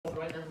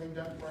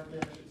being done for our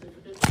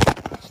certificate.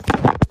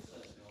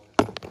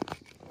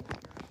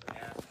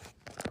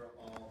 We're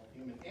all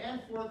human.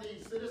 And for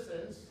the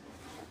citizens,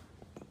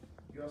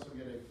 you also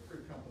get a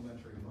free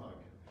complimentary mug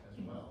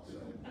as well. So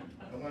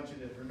I want you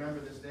to remember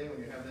this day when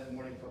you have that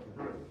morning cup of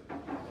brew,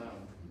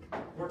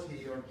 or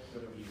tea, or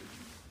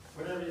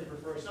whatever you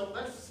prefer. So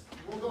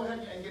we'll go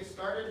ahead and get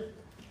started.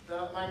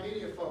 My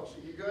media folks,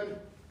 are you good?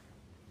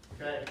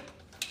 Okay.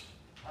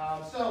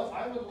 So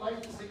I would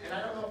like to see, and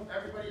I don't know if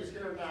everybody is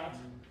here or not.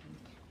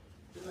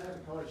 Didn't I have a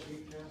color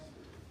sheet, Jess?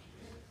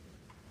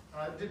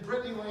 Did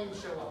Brittany Lane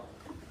show up?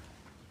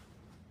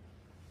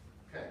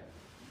 Okay.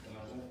 I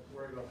won't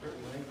worry about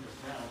Brittany Lane just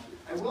now.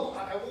 I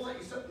will let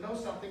you know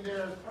something.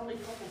 There's probably a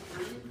couple,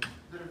 three,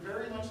 that are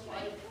very much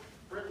like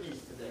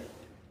Brittany's today.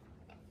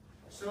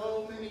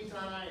 So many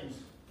times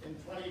in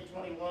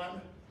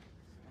 2021,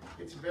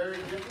 it's very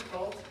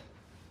difficult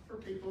for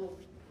people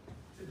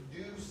to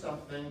do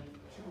something,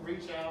 to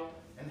reach out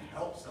and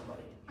help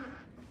somebody.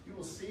 You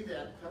will see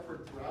that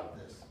peppered throughout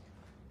this.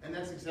 And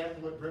that's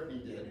exactly what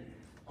Brittany did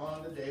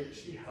on the day that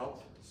she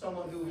helped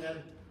someone who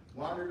had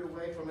wandered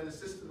away from an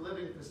assisted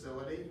living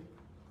facility,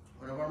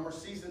 one of our more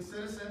seasoned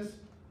citizens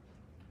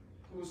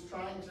who was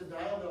trying to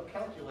dial the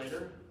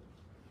calculator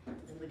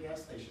in the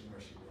gas station where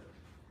she worked.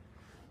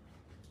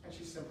 And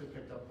she simply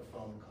picked up the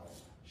phone and called.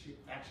 She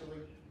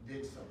actually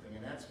did something,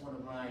 and that's one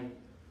of my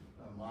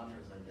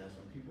mantras, I guess.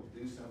 When people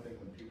do something,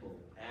 when people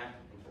act,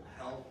 when people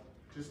help,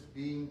 just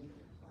being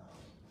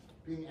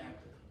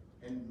active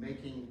and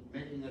making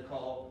a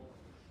call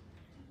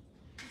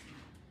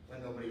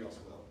when nobody else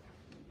will.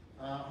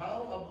 I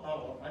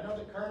know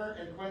that Kerner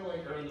and Quinley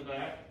are in the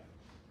back.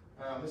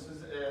 This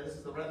is a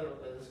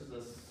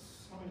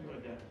how many do I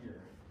got here?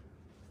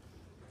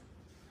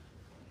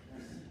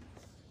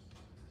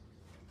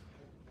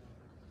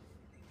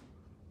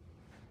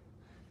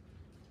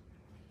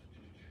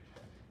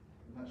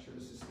 I'm not sure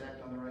this is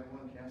stacked on the right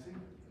one, Cassie.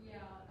 Yeah,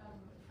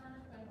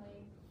 Kerner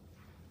Quinley.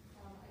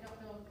 I don't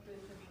know if the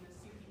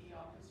CPD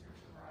officers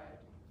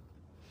arrived.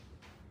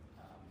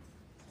 So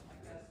my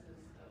guess is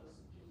those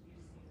you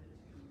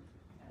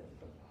see the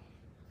two.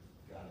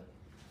 Got it.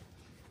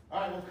 All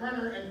right. Well,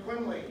 Kerner and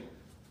Quinley.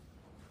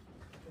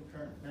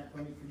 Matt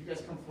Quinley, could you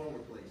guys come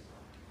forward, please?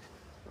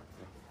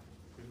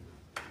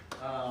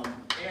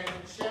 And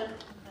Chip.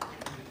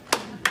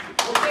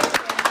 So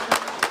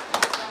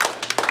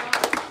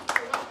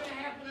what's going to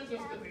happen is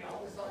there's going to be all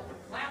this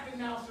clapping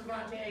now,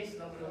 Cervantes.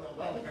 No,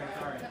 well,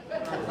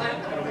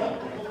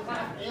 we'll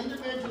clap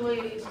individually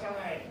each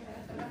time.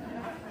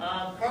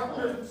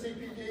 Carpenter from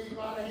CPD,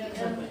 Monahan,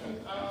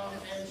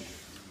 and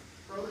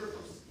Schroeder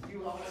from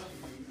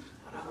ULSPD.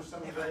 Those were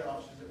some of the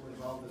officers that were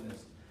involved in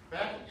this.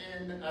 Back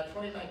in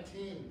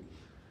 2019,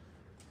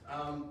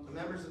 the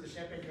members of the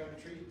Champaign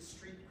County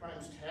Street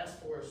Crimes Task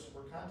Force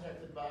were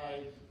contacted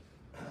by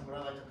what I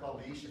like to call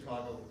the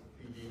Chicago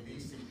PD, the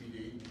CPD.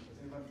 Is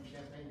anyone from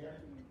Champaign here?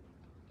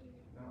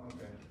 No?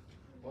 Okay.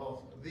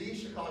 Well, the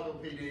Chicago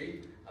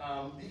PD,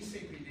 the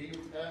CPD,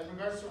 in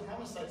regards to a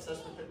homicide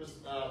suspect that was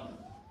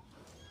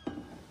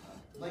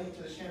linked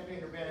to the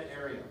Champaign-Urbana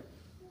area.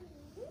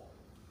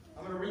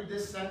 I'm going to read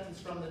this sentence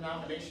from the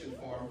nomination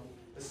form.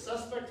 The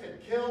suspect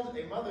had killed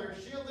a mother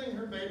shielding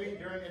her baby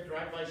during a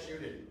drive-by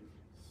shooting.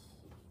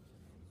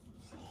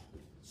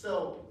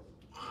 So,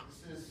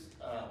 this is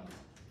a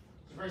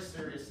very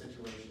serious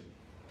situation.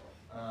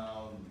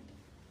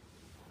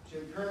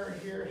 Jim Kerner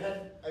here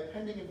had a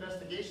pending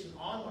investigation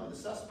on one of the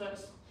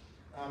suspects.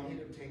 He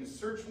had obtained a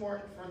search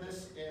warrant for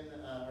this in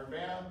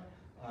Urbana,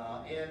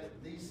 and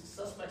these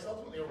suspects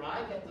ultimately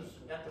arrived at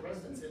the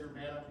residence in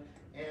Urbana,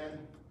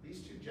 and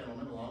these two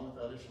gentlemen, along with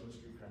others from the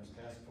Street Crimes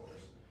Task Force,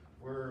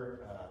 were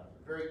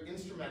very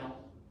instrumental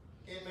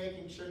in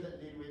making sure that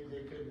they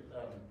could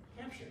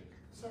capture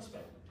the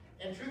suspect.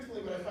 And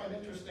truthfully, what I find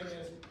interesting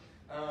is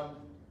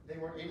they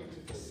were able to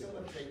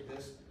facilitate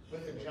this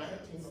with a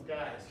giant team of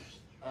guys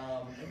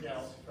and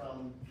gals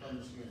from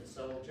this unit.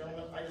 So,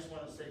 gentlemen, I just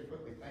want to say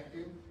quickly thank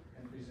you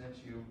and present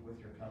you with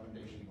your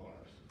commendation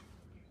bars.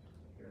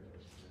 Here it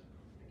is.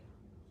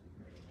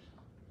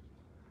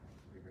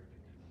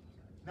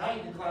 Now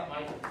you can clap,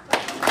 Michael.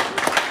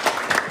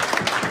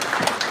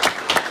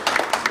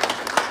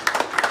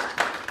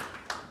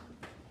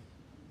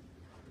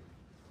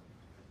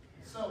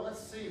 So let's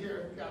see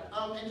here. We got,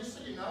 and just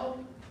so you know,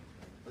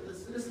 for the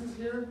citizens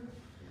here,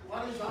 a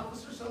lot of these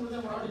officers, some of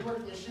them are already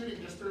working a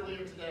shooting just earlier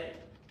today.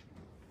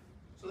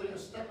 So they're going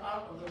to step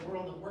out of the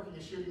world of working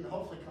a shooting and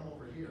hopefully come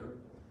over here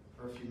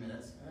for a few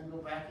minutes and then go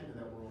back into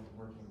that world of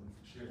working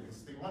shooting.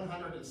 It's the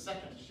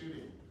 102nd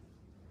shooting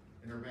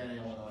in Urbana,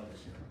 Illinois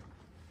this year.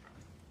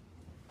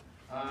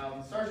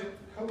 Sergeant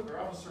Coker,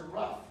 Officer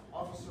Ruff,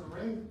 Officer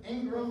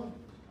Ingram,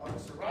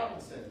 Officer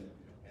Robinson,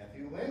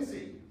 Matthew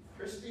Lindsay,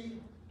 Christy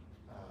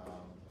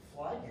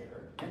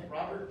Flygater, and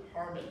Robert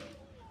Harmon.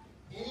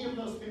 Any of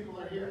those people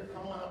are here,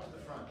 come on up to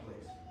the front,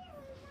 please.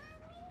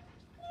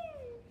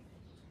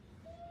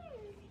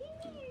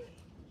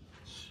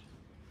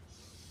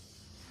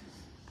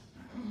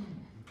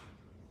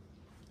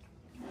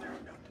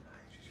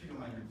 If you don't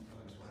mind,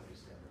 I'll just want to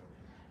stand over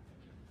here.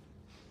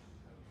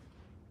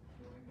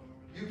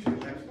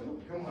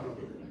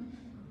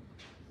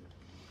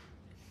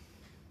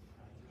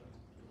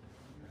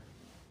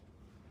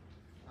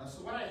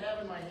 So what I have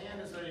in my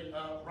hand is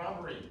a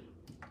robbery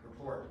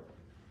report.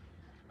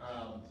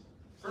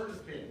 Burger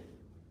King.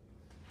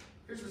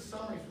 Here's the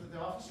summary that the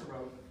officer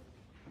wrote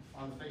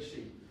on the face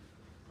sheet.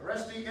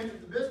 Arrestee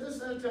entered the business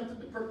and attempted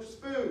to purchase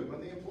food.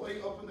 When the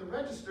employee opened the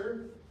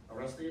register,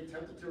 arrestee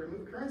attempted to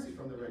remove currency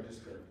from the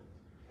register.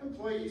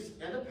 Employees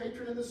and a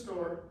patron in the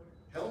store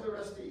held the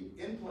arrestee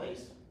in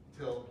place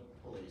until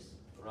police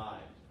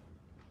arrived.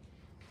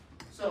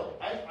 So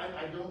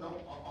I don't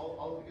know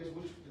all of you guys,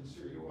 which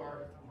consider you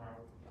are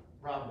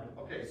Robert.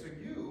 Okay, so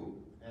you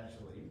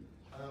actually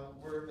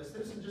were a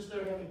citizen just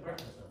there having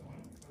breakfast that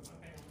morning with my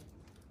family.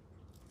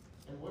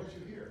 And what did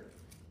you hear?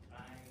 I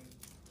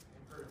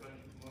heard a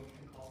bunch of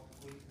commotion, called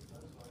the police and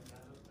stuff, so I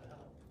got up to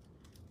help.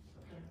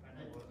 Okay. I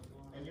know what was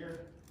going on. And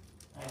you're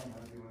I'm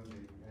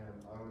Lindsay, and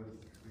I was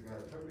the guy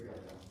that took the guy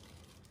down.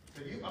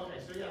 so you okay?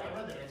 So yeah, I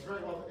read that. It's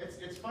very well.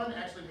 It's fun to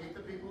actually meet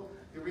the people.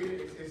 You read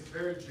it. It's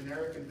very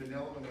generic and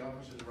vanilla when the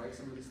officers write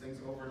some of these things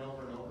over and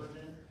over and over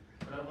again.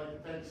 But I'd like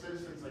to thank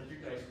citizens like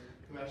you guys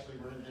who actually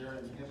were in there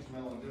and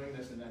instrumental in doing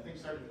this. And I think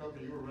Sergeant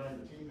Coker, you were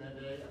running the team that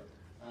day.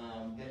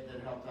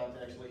 That helped out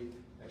to actually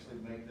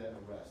make that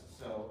arrest.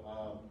 So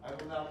I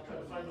will now try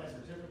to find my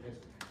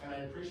certificates, and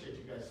I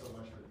appreciate you guys so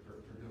much for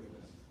doing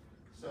this.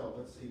 So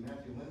let's see,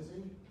 Matthew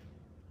Lindsay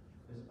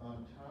is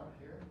on top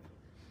here.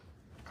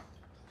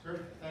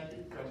 Sir, thank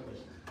you.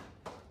 Congratulations.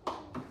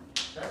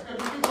 That's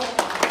good. You can go on.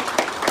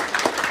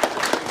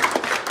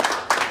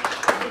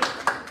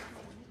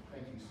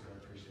 Thank you, sir. I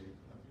appreciate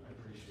your help.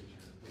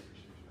 Thank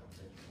you.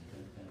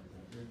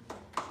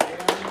 Thank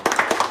you.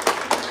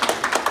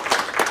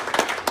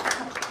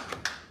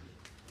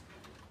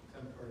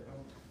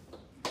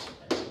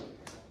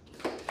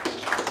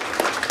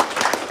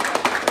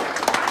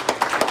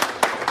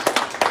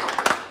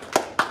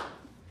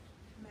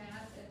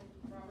 Matt and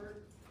Robert,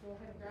 go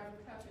ahead and grab a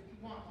cup if you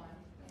want one.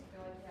 Don't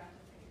feel like you have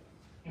to take it.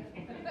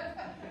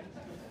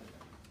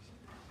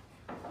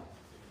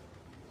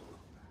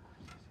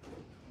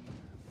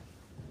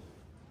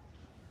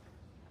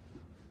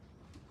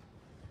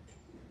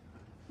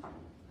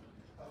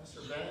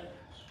 Officer Bennett.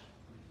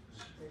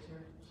 Right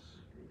here.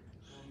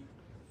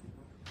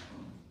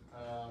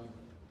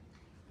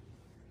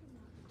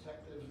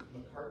 Detective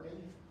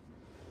McCartney.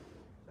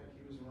 I think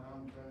he was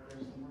around back there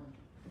somewhere.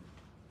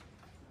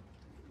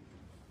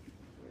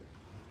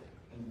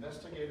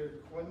 Investigator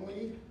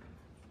Quinley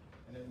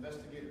and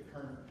Investigator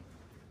Kerner.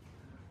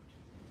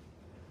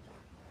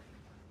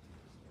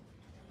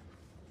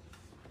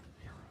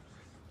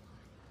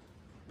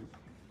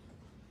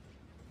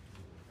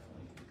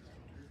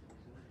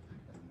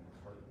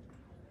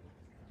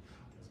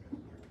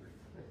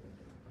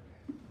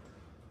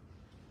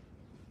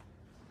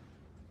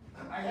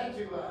 I had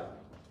to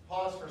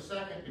pause for a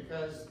second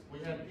because we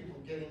had people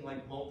getting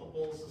like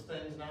multiples of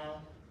things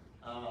now.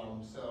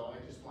 So I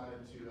just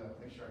wanted to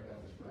make sure I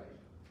got this right.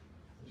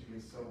 Which you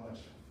get so much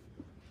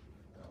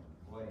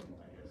blame,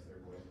 I guess, there,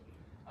 boys.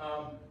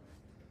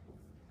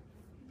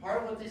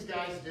 Part of what these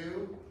guys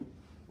do,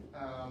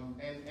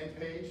 and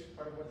Paige,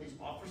 part of what these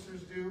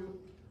officers do,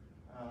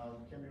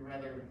 can be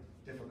rather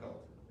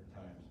difficult at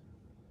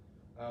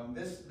times.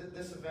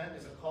 This event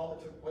is a call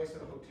that took place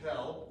at a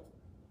hotel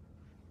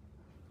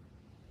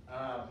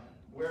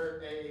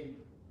where a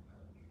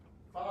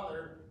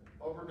father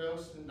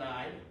overdosed and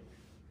died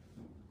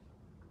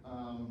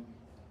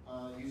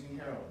using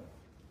heroin.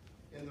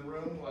 In the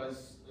room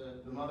was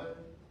the mother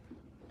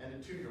and a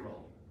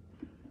 2-year-old.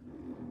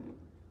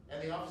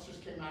 And the officers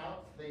came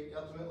out. They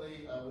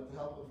ultimately, with the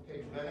help of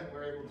Paige Bennett,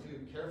 were able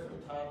to care for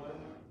the toddler,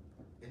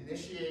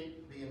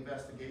 initiate the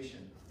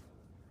investigation,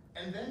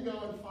 and then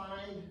go and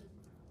find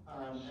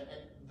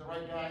the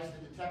right guys,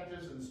 the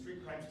detectives and the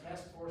Street Crimes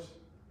Task Force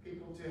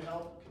people to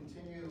help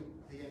continue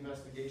the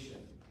investigation.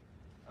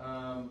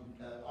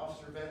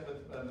 Officer Bennett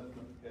with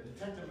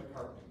Detective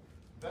McCartney,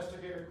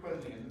 Investigator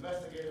Quinley, and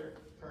Investigator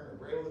Kerner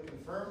were able to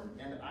confirm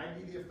and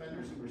ID the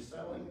offenders who were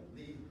selling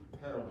the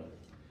heroin.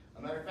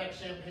 A matter of fact,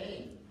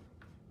 Champaign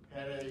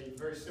had a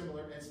very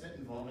similar incident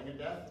involving a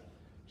death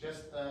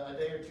just a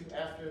day or two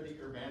after the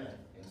Urbana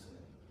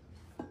incident.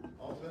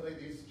 Ultimately,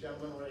 these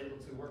gentlemen were able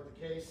to work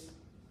the case,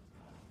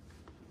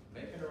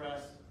 make an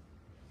arrest,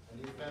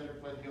 and the offender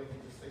pled guilty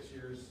to 6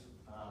 years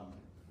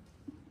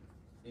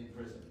in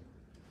prison.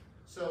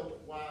 So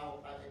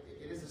while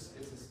it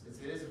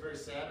is a very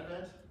sad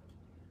event,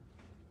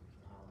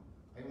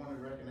 I want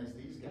to recognize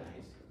these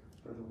guys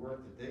for the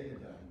work that they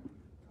had done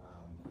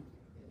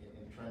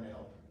in trying to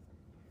help,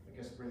 I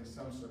guess, bring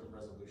some sort of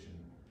resolution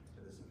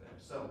to this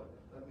event. So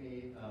let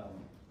me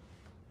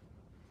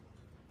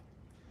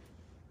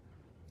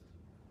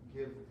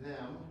give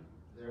them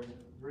their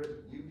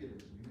you get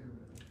it.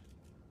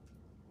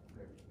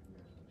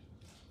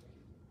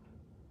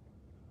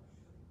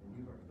 And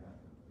you've already got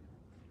them,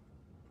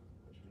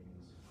 which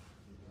means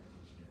you can't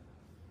teach yet.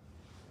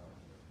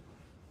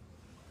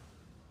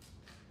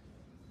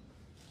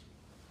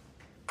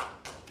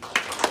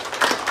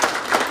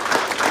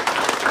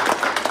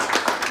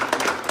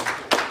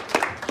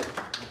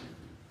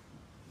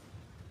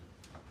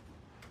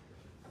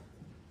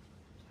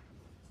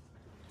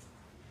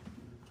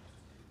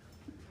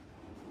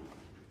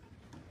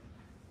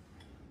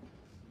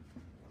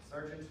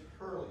 Sergeant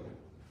Hurley,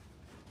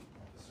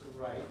 Officer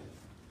Wright,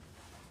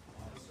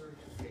 Officer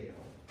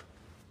Hale,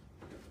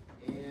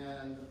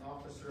 and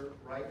Officer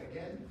Wright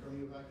again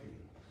from Urbana PD.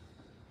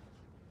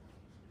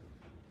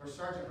 Or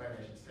Sergeant Wright,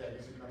 I should say. I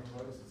guess you can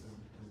notice it's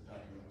his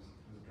document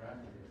was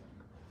drafted here.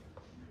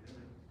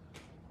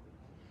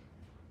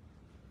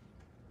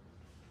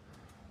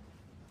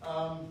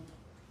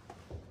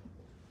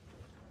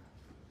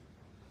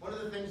 One of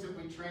the things that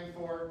we train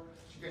for,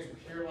 you guys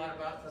hear a lot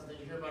about, is that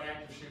you hear about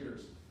active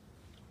shooters.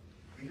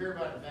 You hear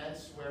about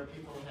events where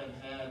people have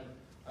had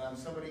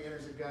somebody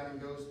enters a gun and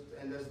goes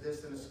and does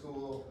this in a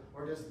school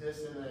or does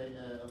this in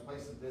a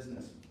place of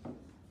business.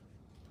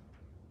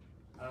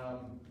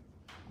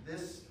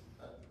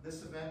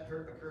 This event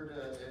occurred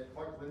at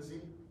Fort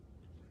Lindsay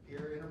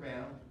here in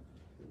Urbana.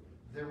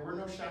 There were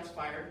no shots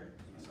fired.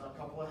 I saw a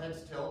couple of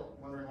heads tilt,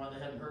 wondering why they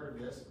hadn't heard of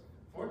this.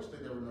 Fortunately,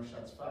 there were no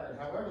shots fired.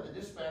 However, the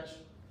dispatch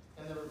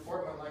and the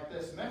report went like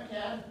this.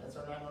 MECAD, that's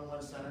our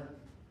 911 center,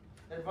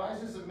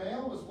 advises a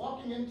male was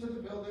walking into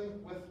the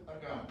building with a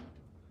gun.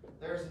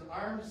 There's an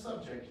armed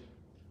subject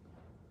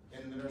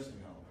in the nursing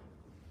home.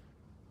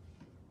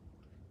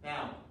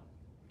 Now,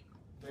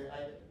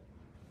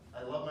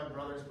 I love my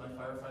brothers, my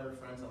firefighter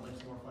friends. I'll make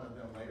some more fun of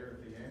them later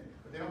at the end.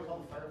 But they don't call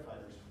the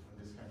firefighters when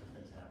this kind of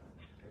things happen.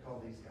 They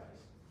call these guys.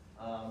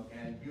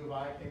 And U of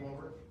I came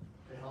over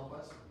to help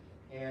us.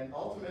 And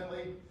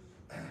ultimately,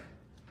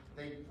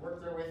 they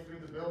worked their way through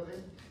the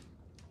building.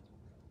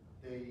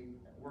 They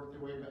worked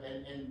their way,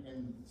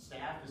 and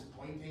staff is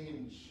pointing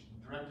and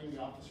directing the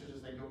officers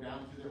as they go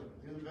down through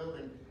the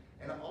building.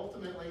 And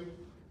ultimately,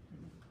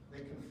 they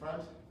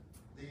confront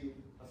the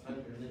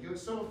offender. And they do it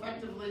so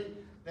effectively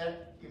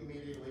that he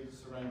immediately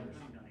surrenders.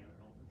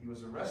 He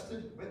was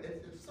arrested with,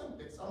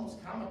 it's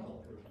almost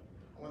comical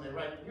when they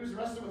write, he was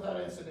arrested without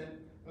incident,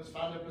 was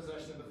found in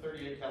possession of a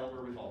 .38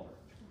 caliber revolver.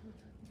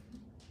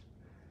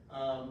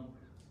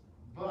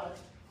 But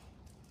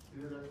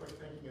due to their quick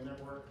thinking and their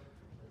work,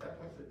 at that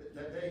point,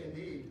 that day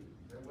indeed,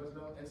 there was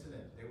no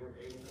incident. They were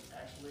able to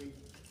actually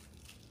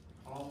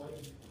calmly,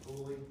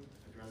 coolly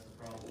address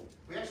the problem.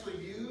 We actually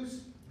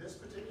use this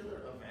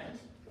particular event.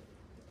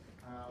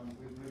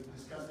 We've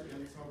discussed it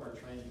in some of our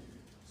training.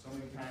 So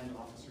many times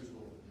officers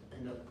will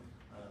end up,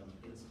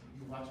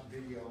 you watch a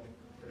video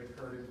that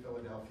occurred in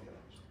Philadelphia,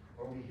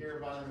 or we hear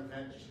about an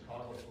event that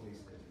Chicago Police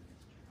did.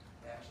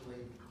 They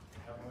actually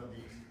have one of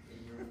these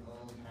in your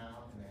own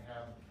town, and they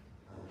have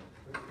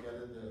put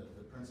together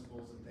the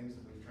principles and things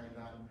that we've trained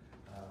on.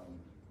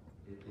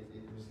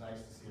 It was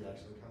nice to see it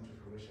actually come to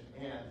fruition,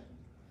 and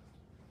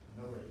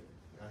nobody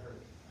got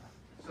hurt.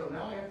 So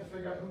now I have to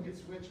figure out who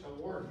gets which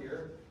award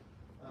here.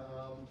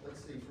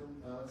 Let's see,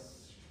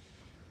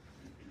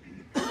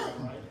 all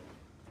right.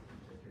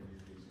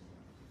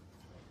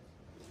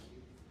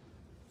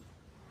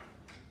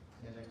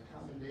 And a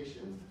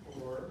commendation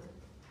for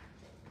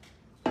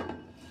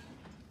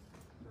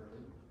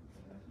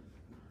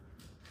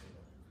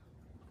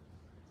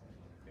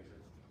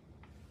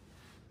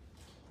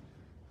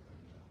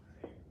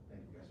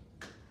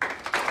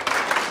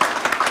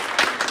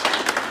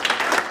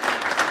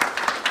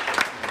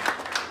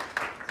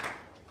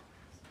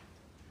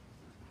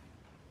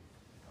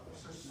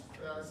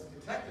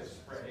Detective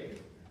Sprague,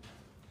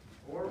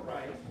 or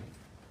Wright,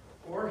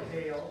 or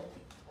Hale,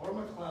 or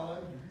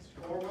McClellan,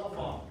 or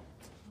Wilfong.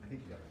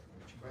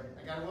 Right,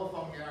 I got a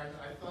Wilfong here.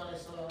 I thought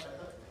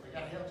I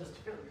got Hale just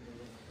here.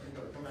 There you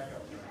go, come back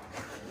up.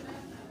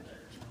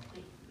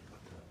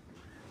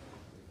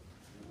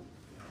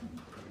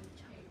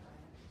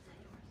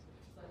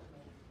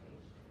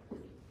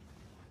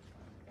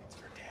 What's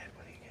for Dad?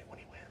 What do you get when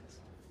he wins?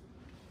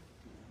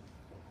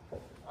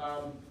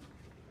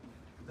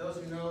 Those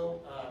who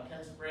know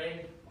Ken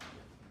Sprague,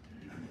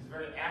 he's a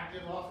very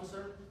active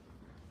officer.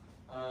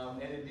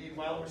 And indeed,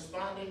 while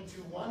responding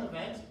to one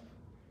event,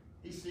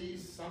 he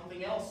sees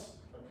something else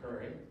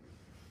occurring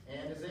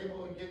and is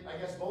able to get, I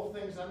guess, both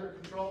things under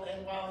control.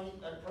 And while he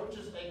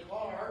approaches a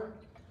car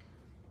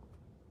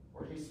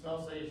where he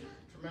smells a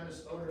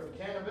tremendous odor of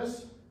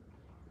cannabis,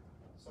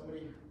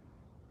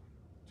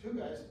 two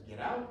guys get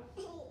out,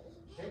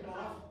 take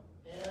off,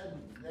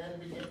 and then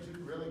begin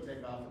to really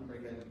take off and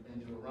bring it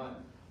into a run.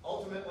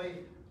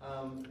 Ultimately,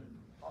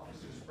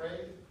 Officer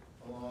Sprague,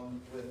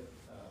 along with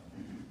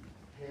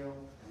Hale,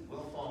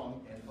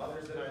 Wilfong, and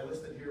others that I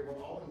listed here,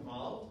 were all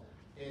involved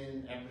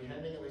in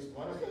apprehending at least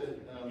one of the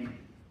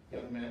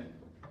young men.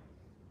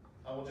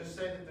 I will just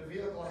say that the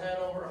vehicle had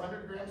over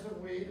 100 grams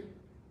of weed,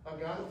 a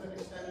gun with an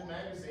extended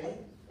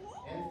magazine,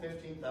 and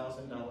 $15,000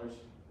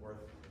 worth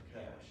of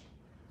cash.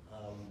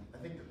 I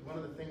think that one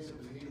of the things that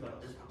was neat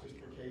about this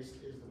particular case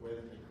is the way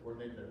that they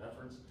coordinated their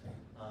efforts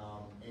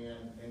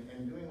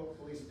and doing what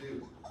police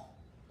do,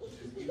 which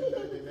is even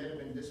though they may have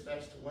been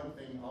dispatched to one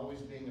thing, always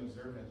being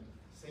observant,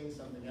 seeing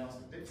something else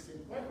that didn't seem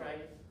quite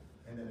right,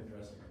 and then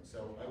addressing it.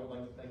 So I would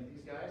like to thank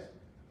these guys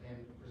and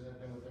present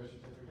them with their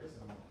certificates,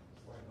 and I'll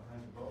slide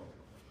behind you both.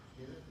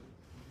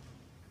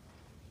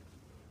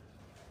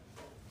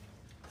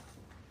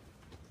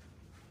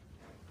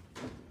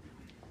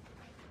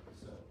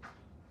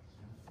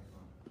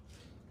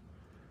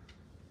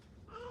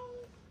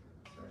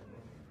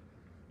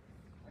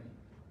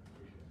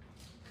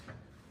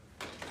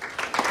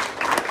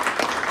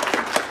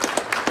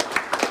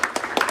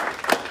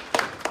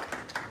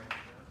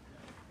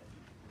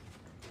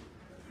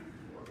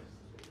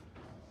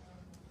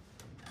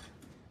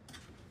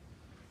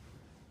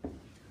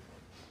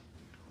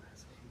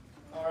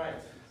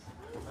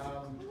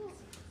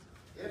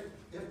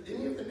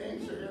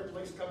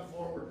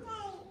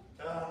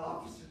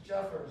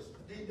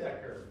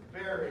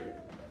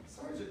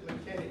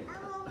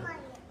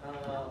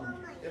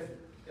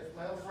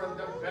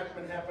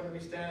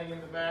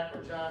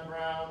 Jack or John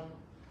Brown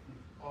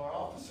or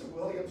Officer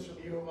Williams from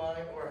U of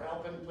I or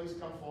Halpin, please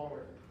come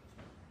forward.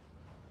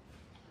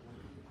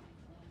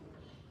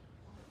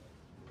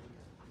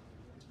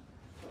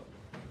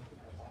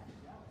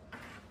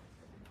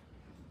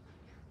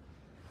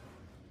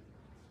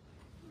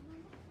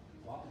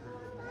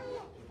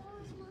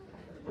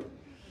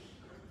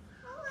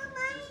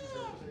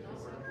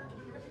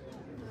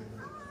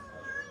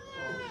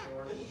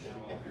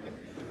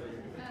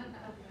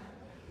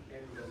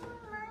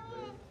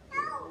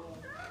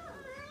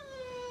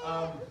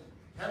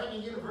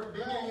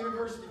 Being a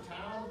university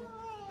town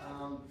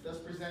does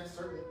present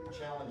certain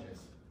challenges.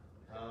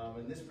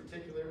 In this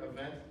particular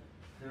event,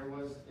 there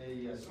was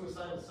a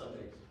suicidal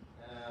subject,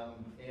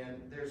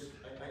 and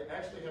I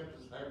actually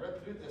I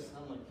read through this, and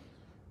I'm like,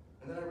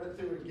 and then I read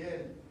through it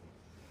again.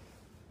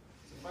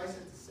 Suffice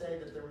it to say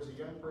that there was a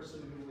young person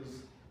who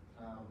was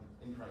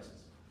in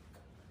crisis,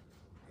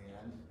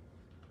 and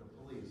the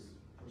police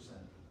were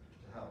sent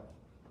to help.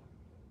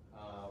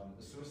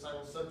 The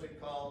suicidal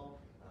subject called.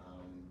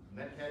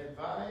 Metcalf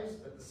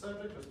advised that the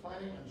subject was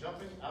planning on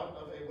jumping out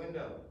of a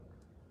window.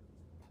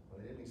 Well,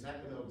 they didn't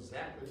exactly know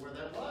where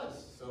that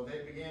was, so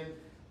they began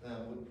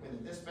with the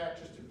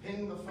dispatchers to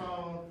ping the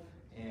phone,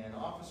 and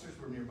officers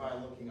were nearby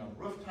looking on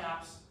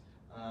rooftops.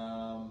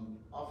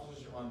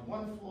 Officers are on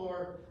one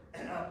floor,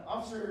 and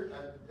Officer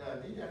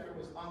D. Decker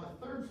was on the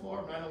third floor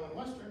of 901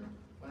 Western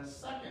when a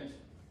second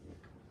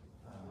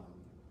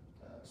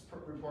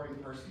reporting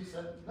person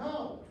said,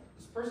 "No,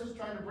 this person's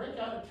trying to break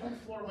out a 10th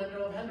floor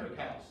window of Hendrick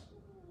House."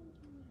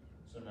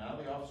 So now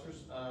the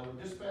officers were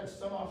dispatched.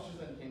 Some officers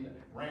then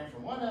ran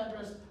from one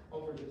address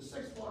over to the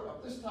 6th floor,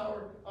 up this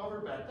tower, over,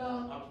 back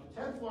down, up to the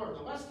 10th floor of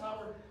the west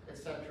tower,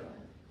 etc.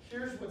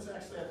 Here's what's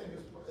actually, I think,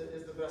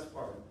 is the best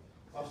part.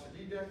 Officer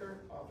D. Decker,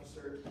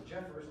 Officer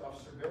Jeffers,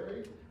 Officer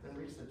Berry then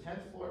reached the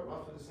 10th floor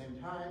roughly the same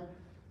time.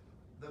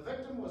 The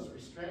victim was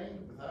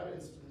restrained without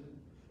incident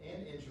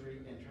and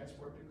injury and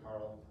transported to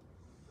Carl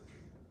for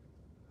treatment.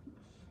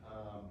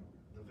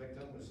 The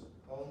victim was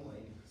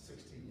only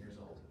 16 years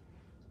old.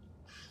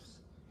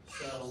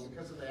 So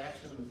because of the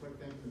action and the quick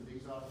thinking of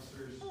these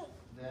officers,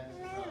 that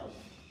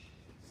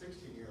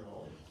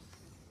 16-year-old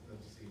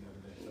lives to see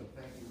another day. So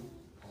thank you,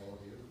 all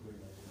of you.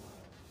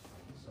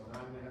 So now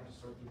I'm going to have to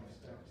sort through my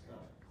stuff.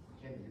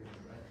 Kenny, you're going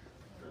to write.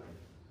 Sure.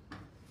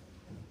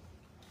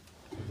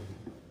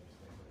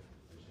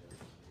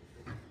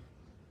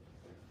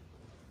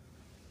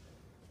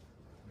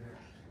 There.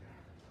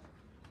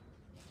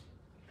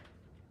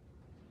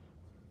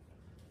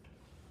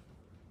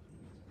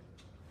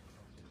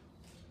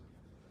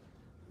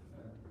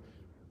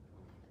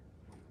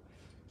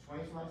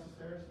 20 flights of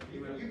stairs?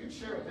 You can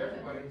share with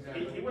everybody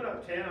exactly. He went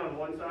up 10 on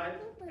one side,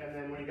 and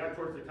then when he got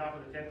towards the top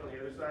of the 10th on the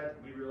other side,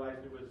 we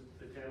realized it was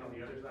the 10 on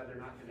the other side. They're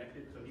not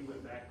connected, so he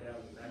went back down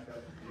and back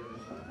up to the other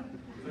side.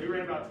 So he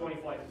ran about 20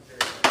 flights of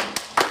stairs.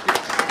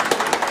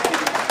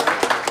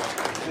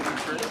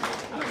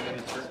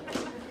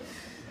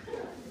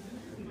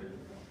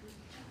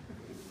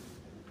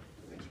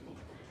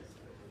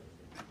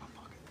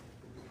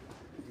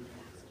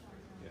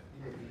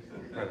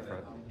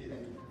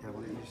 Yeah,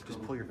 well, you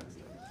just pull your vest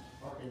up.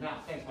 Okay,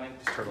 now, thanks, Mike.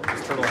 Just turtle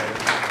head.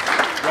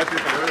 Right through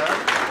the bird,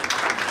 right?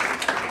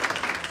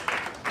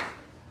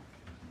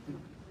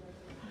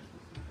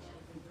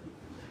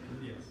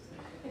 Yes.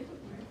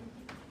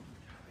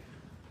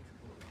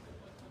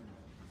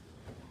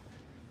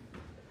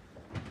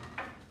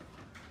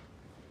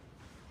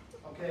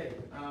 Okay,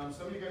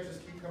 some of you guys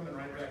just keep coming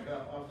right back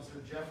up.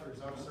 Officer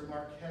Jeffers, Officer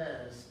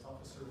Marquez,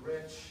 Officer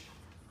Rich,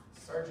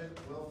 Sergeant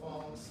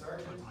Wilfone,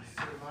 Sergeant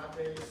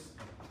Cervantes,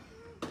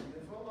 and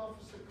as well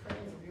Officer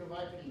Crane of U of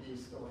I PD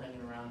still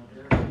hanging around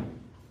here.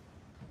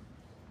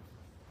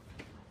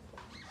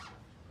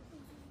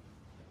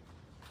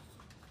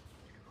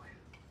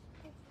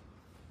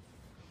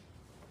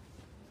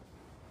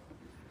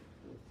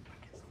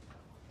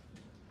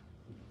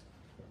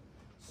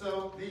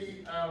 So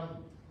the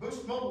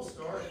Boost Mobile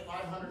store at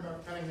 500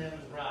 North Cunningham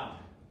is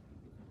robbed.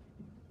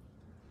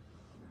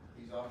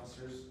 These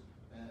officers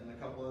and a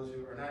couple of those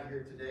who are not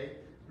here today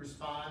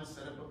respond,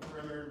 set up a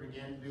perimeter,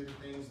 begin to do the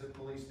things that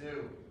police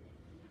do.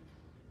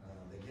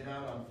 They get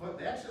out on foot.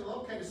 They actually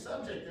locate a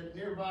subject at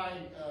nearby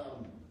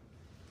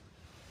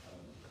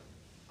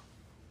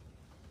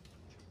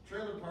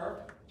trailer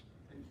park.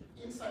 And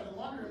inside the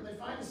laundry room, they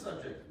find a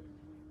subject.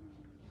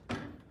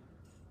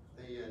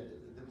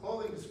 The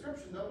clothing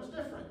description, though, was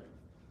different.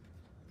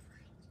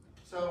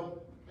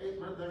 So they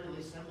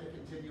release him. They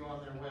continue on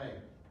their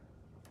way.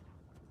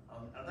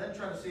 And then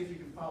try to see if you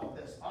can follow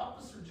this.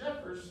 Officer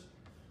Jeffers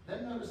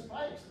then noticed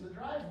bikes in the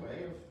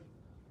driveway of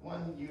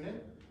one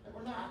unit that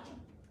were not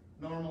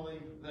normally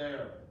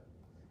there.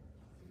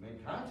 He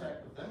made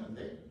contact with them, and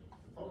the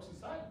folks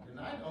inside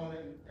denied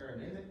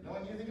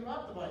knowing anything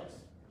about the bikes.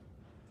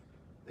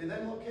 They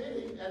then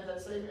located at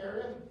that same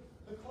area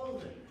the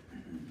clothing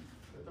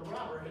that the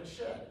robber had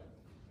shed.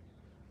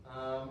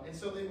 And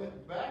so they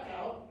went back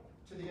out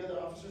to the other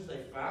officers.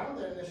 They found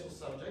the initial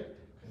subject,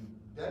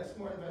 conducted some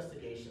more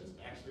investigations,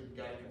 actually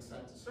got a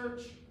consent to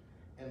search,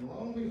 And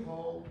lo and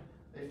behold,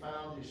 they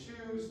found his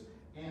shoes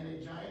and a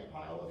giant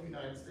pile of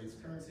United States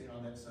currency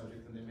on that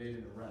subject, and they made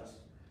an arrest.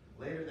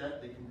 Later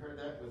they compared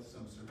that with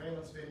some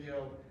surveillance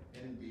video,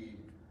 and indeed,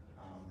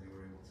 they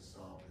were able to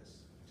solve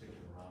this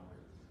particular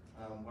robbery.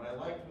 What I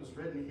liked was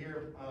written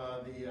here,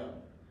 on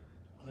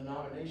the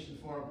nomination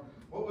form.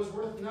 What was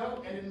worth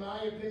note, and in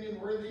my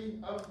opinion worthy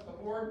of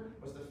award,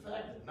 was the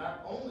fact that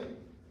not only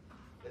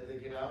did they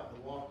get out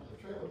and walk to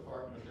the trailer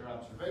park, but their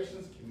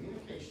observations,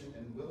 communication,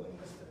 and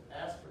willingness to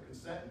ask for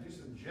consent and do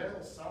some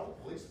general solid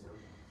police work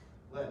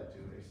led to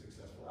a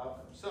successful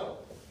outcome. So,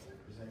 I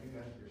present you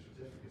guys your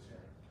certificates here.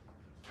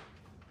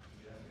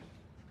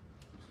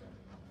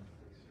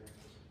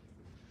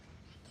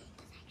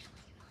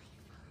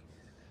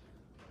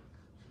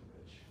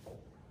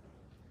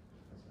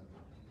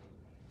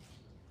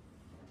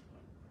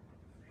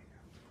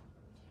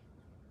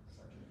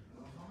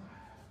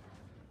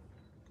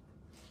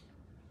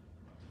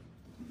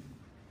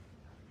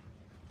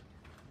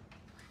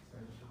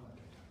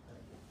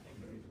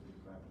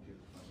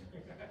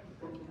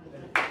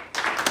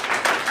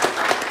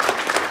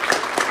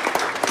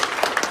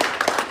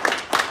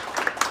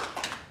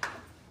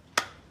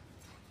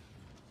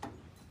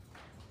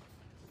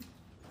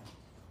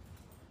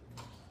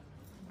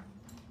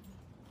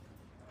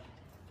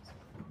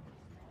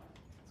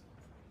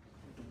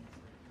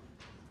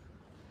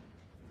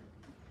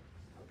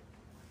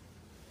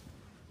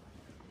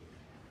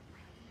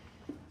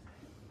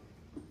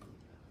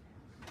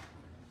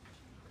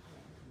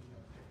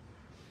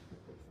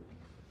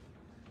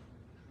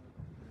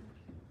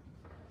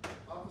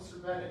 Officer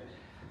Bennett.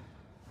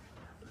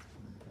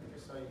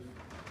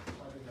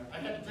 I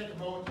had to take a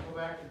moment to go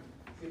back and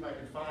see if I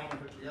could find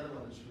the other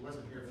one that she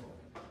wasn't here for.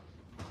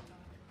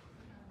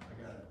 I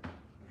got it.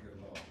 Here it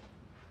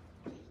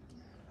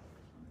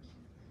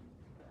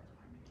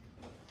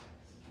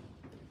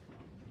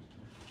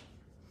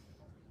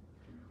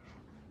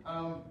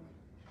all.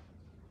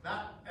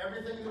 Not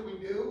everything that we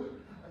do,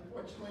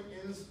 unfortunately,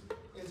 is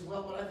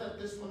well, but I thought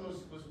this one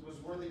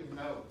was worthy of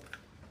note.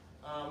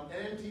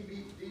 An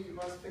MTBD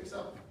bus picks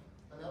up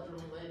an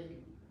elderly lady,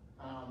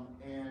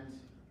 and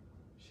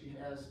she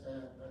has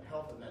a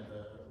health event,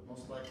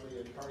 most likely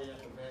a cardiac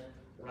event,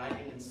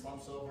 riding and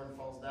slumps over and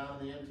falls down.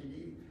 The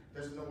MTD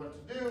doesn't know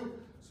what to do,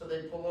 so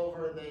they pull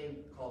over and they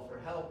call for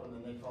help, and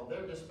then they call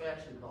their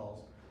dispatch, who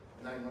calls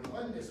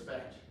 911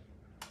 dispatch.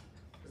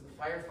 Because the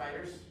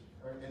firefighters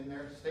are in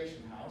their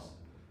station house,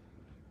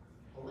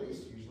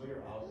 police usually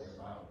are out and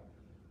about.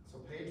 So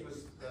Paige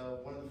was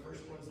one of the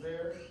first ones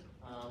there.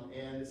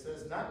 And it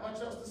says, not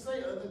much else to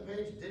say other than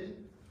Paige didn't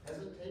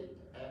hesitate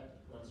to act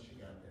once she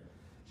got there.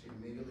 She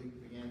immediately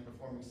began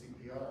performing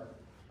CPR.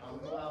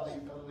 While the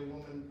elderly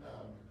woman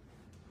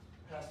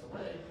passed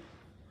away,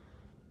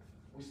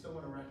 we still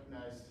want to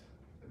recognize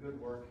the good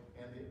work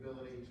and the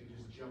ability to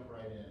just jump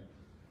right in.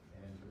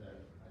 And for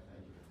that, I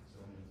thank you.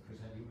 So I'm going to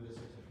present you with a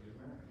certificate of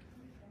merit.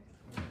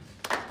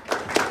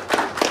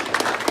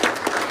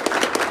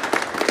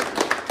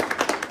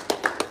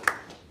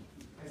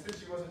 And since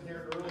she wasn't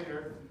here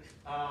earlier,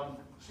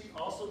 she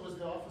also was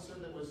the officer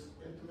that was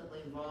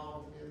intimately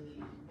involved in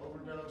the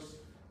overdose,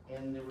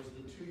 and there was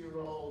the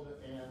 2-year-old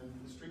and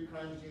the street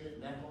crimes unit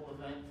and that whole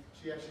event.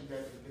 She actually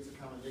gets a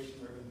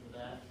commendation ribbon for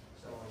that,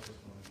 so I just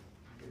want to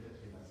give that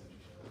to you.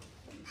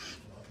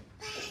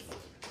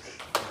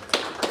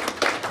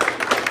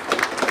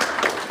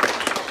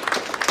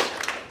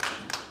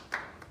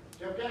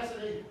 Jeff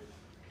Cassidy.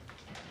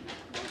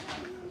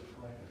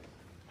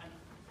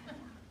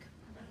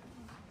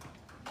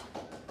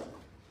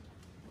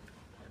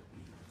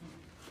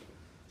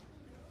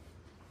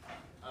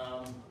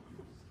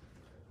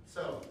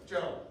 So,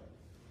 Joe,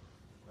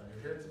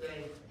 you're here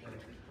today. I got a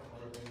couple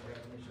other things I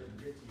have to make sure to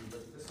get to you,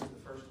 but this is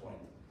the first one.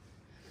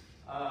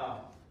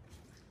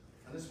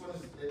 And this one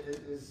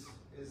is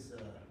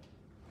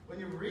when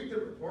you read the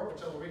report,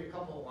 which I'll read a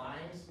couple of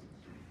lines,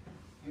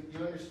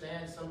 you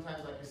understand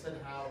sometimes, like I said,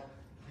 how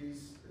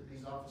these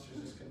officers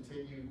just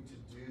continue to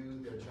do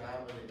their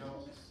job, and they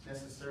don't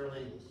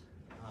necessarily.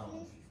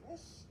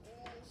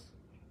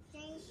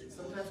 It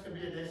sometimes can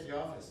be a day at the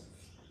office.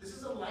 This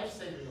is a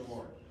life-saving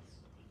award.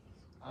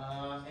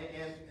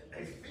 And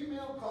a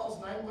female calls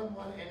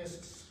 911 and is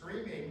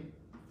screaming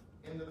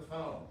into the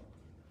phone.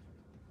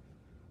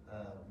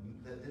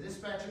 The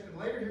dispatcher can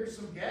later hear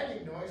some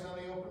gagging noise on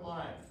the open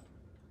line.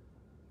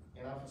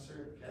 And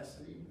Officer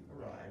Cassidy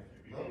arrived,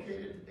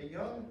 located a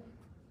young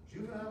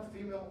juvenile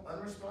female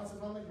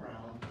unresponsive on the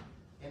ground,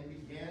 and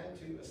began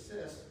to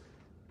assist.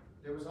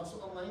 There was also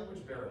a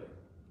language barrier.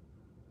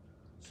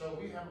 So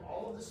we have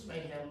all of this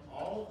mayhem,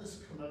 all of this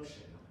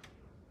commotion.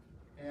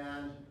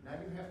 And now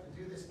you have to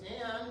do this,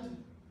 and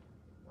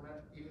we're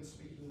not even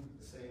speaking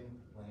the same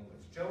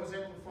language. Joe was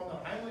able to perform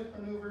the Heimlich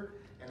maneuver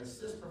and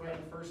assist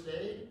providing first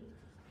aid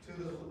to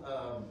the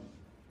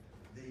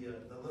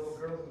little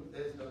girl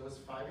who was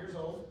 5 years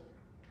old.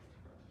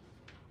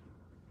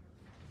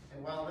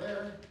 And while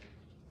there,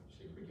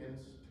 she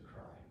begins to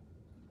cry.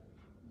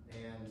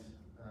 And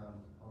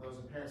although as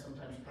a parent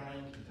sometimes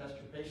crying can test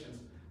your patience,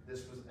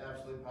 this was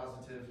absolutely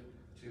positive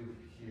to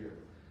here.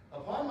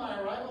 Upon my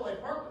arrival, I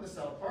parked in the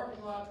south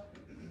parking lot,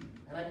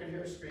 and I could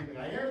hear screaming.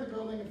 I entered the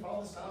building and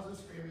followed the sounds of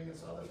screaming and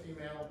saw the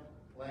female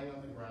laying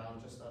on the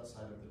ground just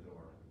outside of the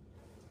door.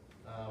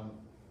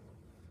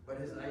 But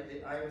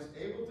I was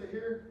able to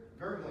hear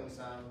gurgling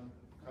sound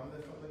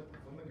coming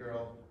from the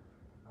girl.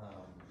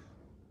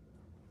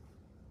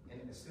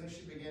 And as soon as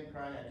she began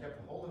crying, I kept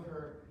a hold of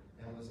her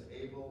and was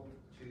able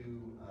to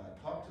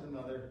talk to the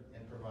mother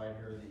and provide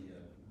her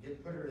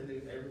put her in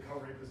a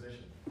recovery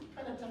position.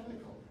 Kind of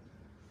technical,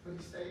 but he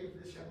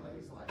saved this young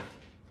lady's life.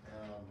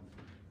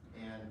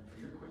 And for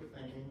your quick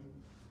thinking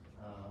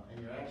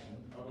and your action,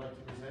 I'd like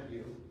to present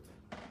you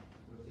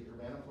with the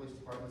Urbana Police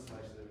Department's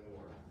Life-Saving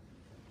Award.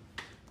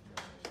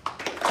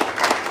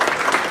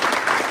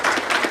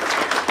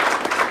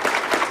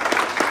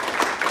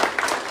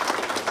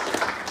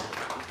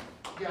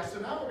 Yeah, so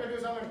now what we're going to do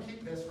is I'm going to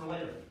keep this for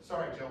later.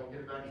 Sorry, Joe, we'll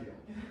get it back to you.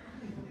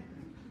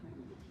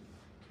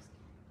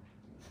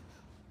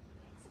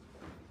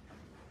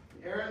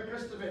 Erin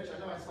Kristovich, I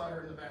know I saw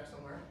her in the back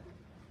somewhere.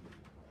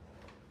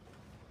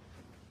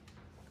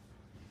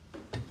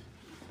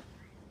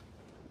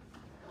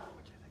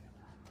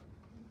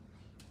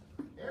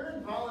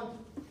 Erin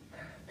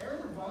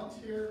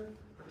volunteered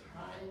for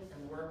time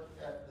and work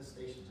at the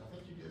stations. I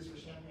think you do this for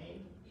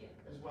Champaign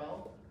as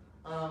well.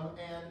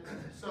 And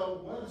so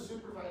one of the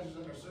supervisors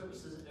in our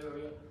services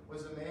area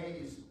was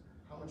amazed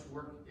how much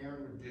work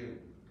Erin would do.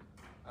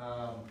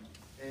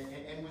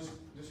 And was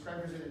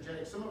described as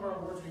energetic. Some of our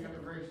awards, we have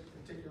a very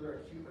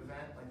particular acute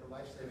event like the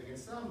life-saving, and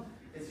some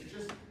it's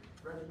just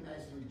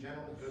recognizing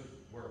general good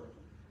work.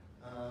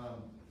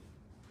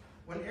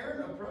 When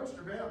Erin approached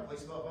Urbana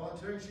Police about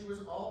volunteering, she was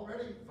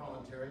already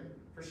volunteering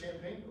for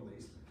Champaign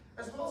Police,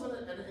 as well as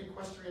at an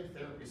equestrian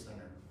therapy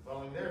center,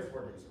 following there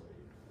 4 days a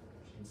week.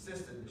 She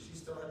insisted that she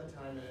still had the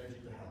time and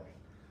energy to help.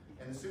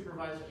 And the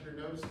supervisor here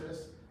noticed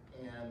this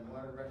and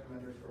wanted to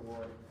recommend her for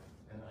award,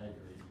 and I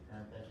agreed.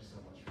 Erin, thank you so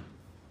much.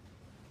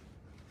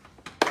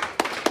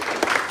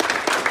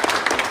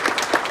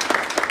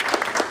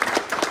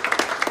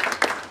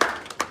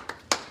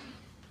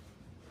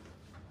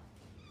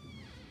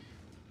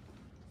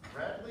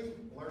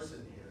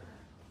 Here.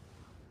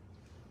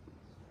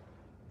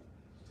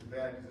 It's too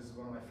bad because this is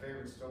one of my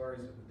favorite stories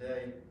of the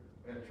day.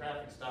 We had a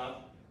traffic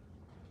stop.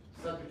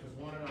 Subject was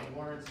wanted on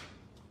warrants,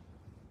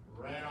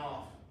 ran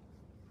off.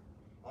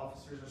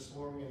 Officers are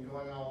swarming and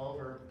going all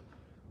over.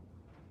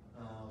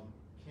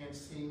 Can't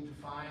seem to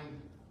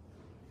find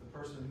the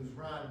person who's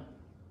run.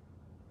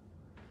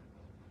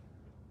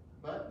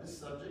 But this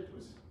subject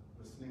was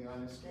listening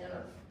on his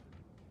scanner.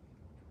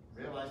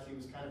 Realized he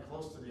was kind of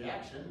close to the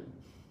action.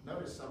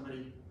 Noticed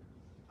somebody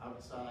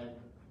outside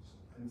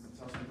and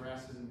saw some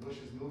grasses and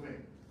bushes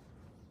moving.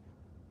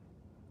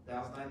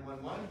 Dials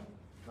 911,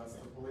 lets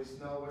the police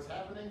know what's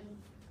happening,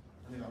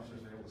 and the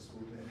officers are able to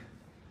swoop in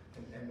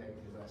and make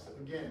the arrest. So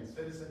again,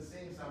 citizens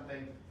seeing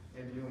something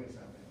and doing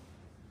something.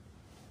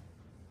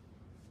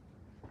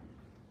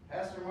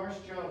 Pastor Marsh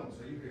Jones,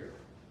 are you here?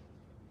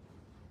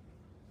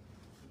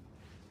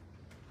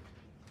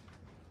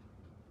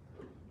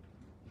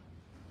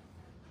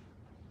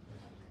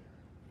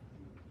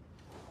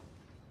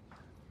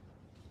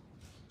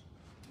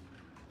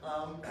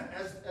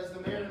 As the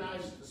mayor and I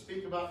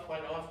speak about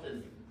quite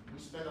often, we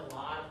spend a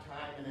lot of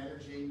time and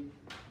energy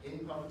in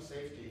public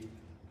safety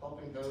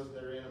helping those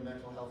that are in a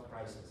mental health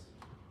crisis.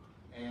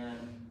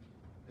 And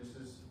this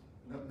is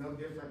no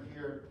different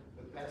here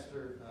with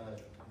Pastor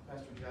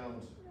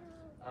Jones.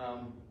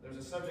 There's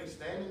a subject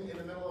standing in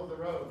the middle of the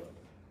road.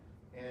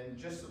 And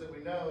just so that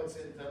we know, it's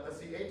at, let's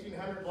see,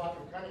 1800 block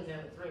of Cunningham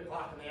at 3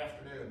 o'clock in the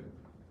afternoon.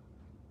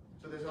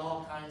 So there's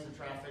all kinds of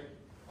traffic,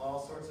 all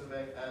sorts of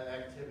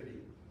activity.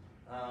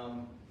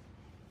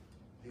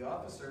 The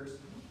officers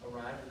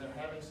arrived and they're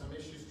having some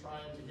issues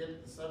trying to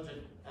get the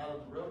subject out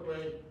of the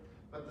roadway,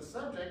 but the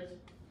subject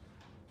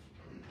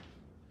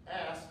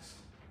asks,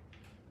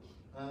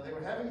 they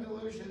were having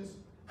delusions,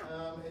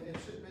 and it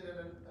should have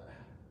been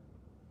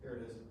here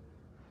it is.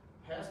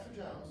 Pastor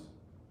Jones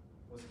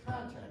was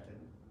contacted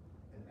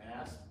and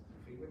asked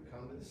if he would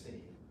come to the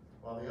scene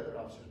while the other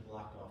officers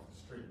blocked off the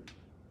street.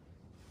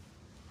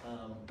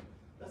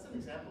 That's an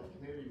example of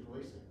community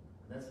policing.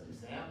 That's an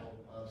example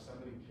of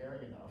somebody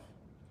caring enough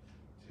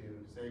to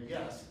say,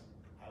 yes,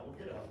 I will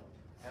get up,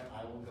 and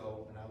I will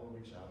go, and I will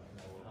reach out, and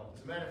I will help.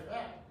 As a matter of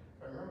fact,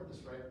 if I remember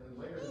this right, then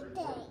later in the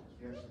report,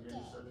 you actually gave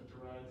the subject a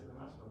ride to the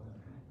hospital.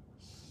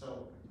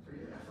 So, for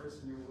your efforts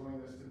and your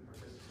willingness to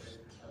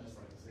participate, I'd just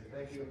like to say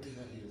thank you and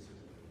present you the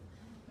certificate.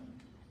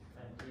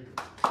 Thank you.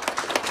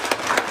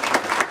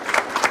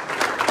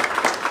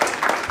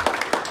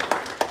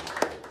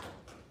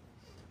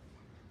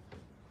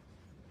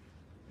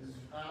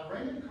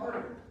 Raymond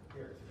Carter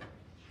here today.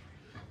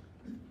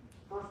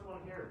 First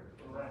one here,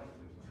 for the record.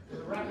 For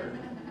the record.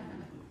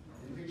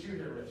 Didn't beat you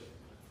here, Rich.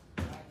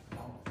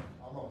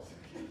 Almost.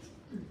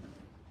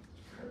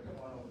 Come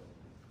on over.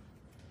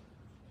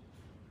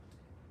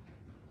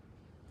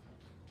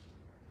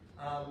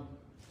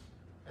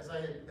 As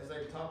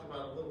I talked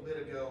about a little bit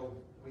ago,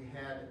 we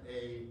had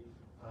an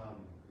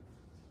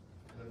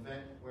an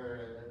event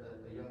where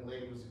a young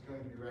lady was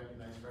going to be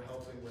recognized for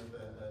helping with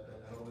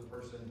an older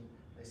person,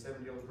 a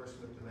 70-year-old person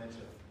with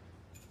dementia.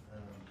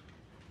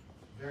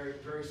 Very,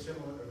 very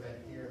similar event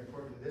here.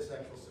 According to this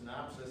actual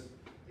synopsis,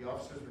 the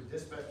officers were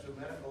dispatched to a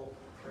medical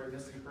or a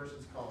missing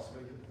persons call.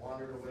 Somebody had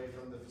wandered away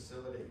from the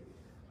facility.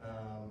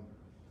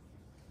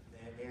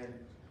 And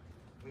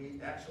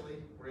we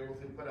actually were able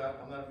to put out,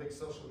 I'm not a big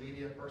social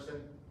media person.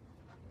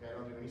 Okay, I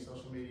don't do any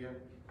social media.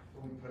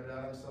 But we put it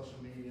out on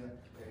social media.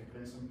 There's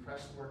been some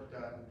press work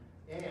done.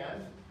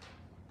 And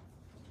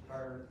Mr.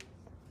 Carter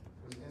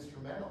was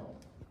instrumental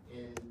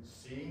in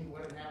seeing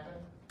what had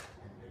happened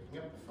and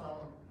picking up the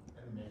phone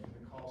and making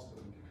the call so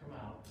that we could come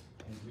out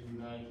and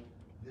reunite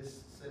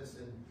this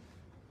citizen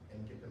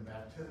and get them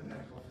back to the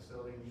medical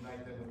facility and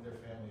unite them with their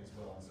family as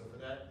well. And so for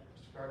that,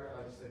 Mr. Carter,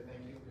 I'd like to say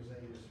thank you and present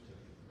you the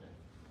certificate today.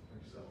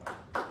 Thank you so much.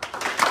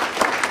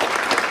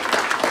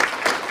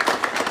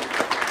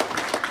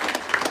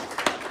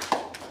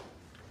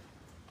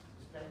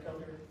 Just kind of come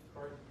here,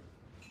 Corey.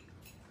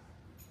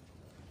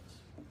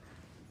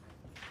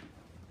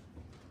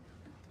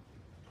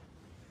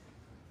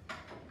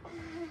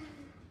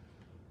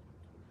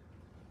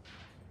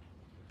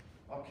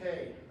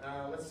 Okay,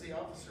 let's see,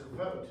 Officer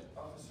Vogt,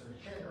 Officer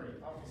Henry,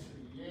 Officer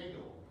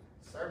Yeagle,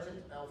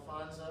 Sergeant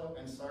Alfonso,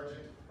 and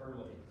Sergeant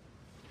Hurley.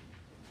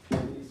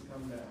 Please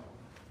come down.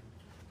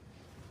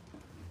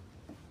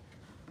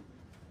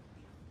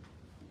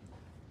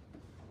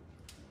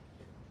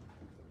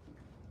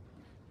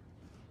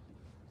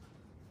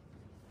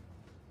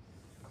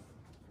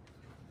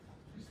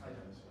 Please hide on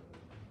this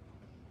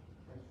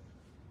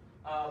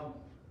one.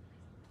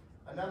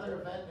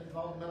 Another event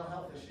involved mental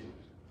health issues.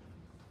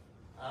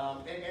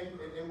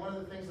 And one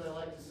of the things that I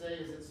like to say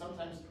is that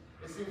sometimes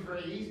it seems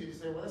very easy to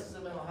say, well, this is a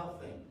mental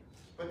health thing.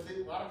 But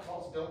a lot of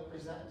calls don't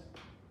present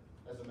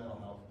as a mental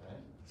health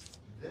event.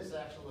 This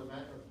actual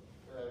event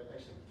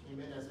actually came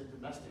in as a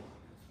domestic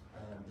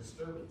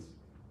disturbance.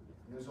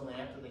 And it was only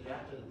after the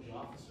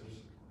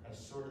officers had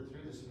sorted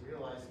through this and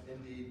realized,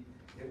 indeed,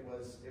 it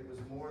was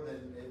more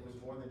than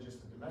just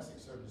a domestic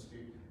sort of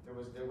dispute.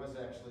 There was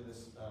actually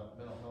this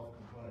mental health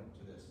component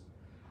to this.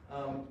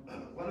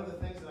 One of the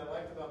things that I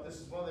liked about this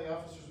is one of the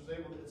officers was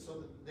able to,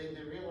 so that they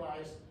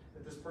realized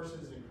that this person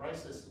is in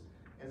crisis.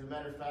 As a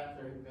matter of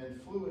fact, there had been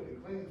fluid and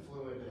cleaning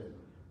fluid and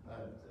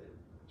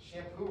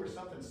shampoo or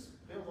something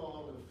spilled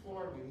all over the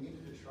floor. We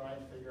needed to try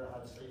and figure out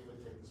how to safely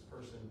take this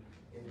person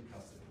into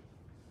custody.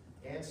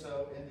 And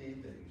so,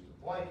 indeed, they used a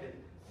blanket,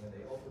 and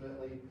they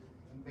ultimately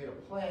made a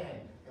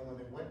plan. And when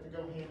they went to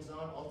go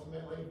hands-on,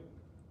 ultimately,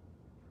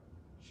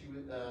 she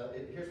was,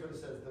 here's what it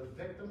says: the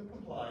victim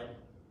complied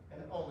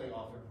and only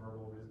offered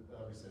verbal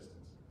resistance.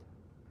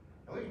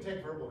 And we can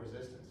take verbal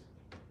resistance,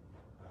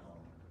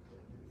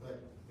 but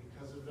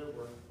because of their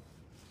work,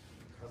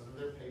 because of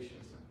their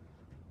patience,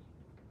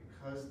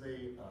 because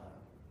they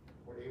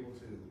were able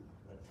to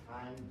at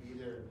time be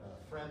their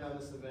friend on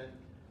this event,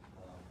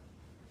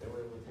 they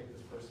were able to take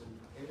this person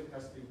into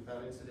custody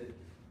without incident.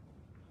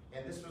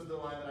 And this was the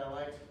line that I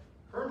liked.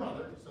 Her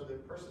mother, so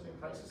the person in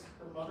crisis,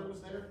 her mother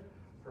was there.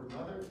 Her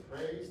mother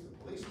praised the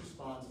police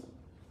response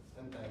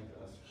and thanked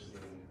us for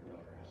getting her out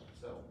of her house.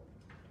 So,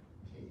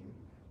 team,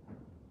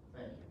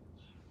 thank you.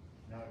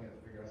 Now I got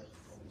to figure out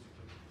all these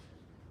certificates.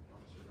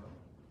 Officer Rowe.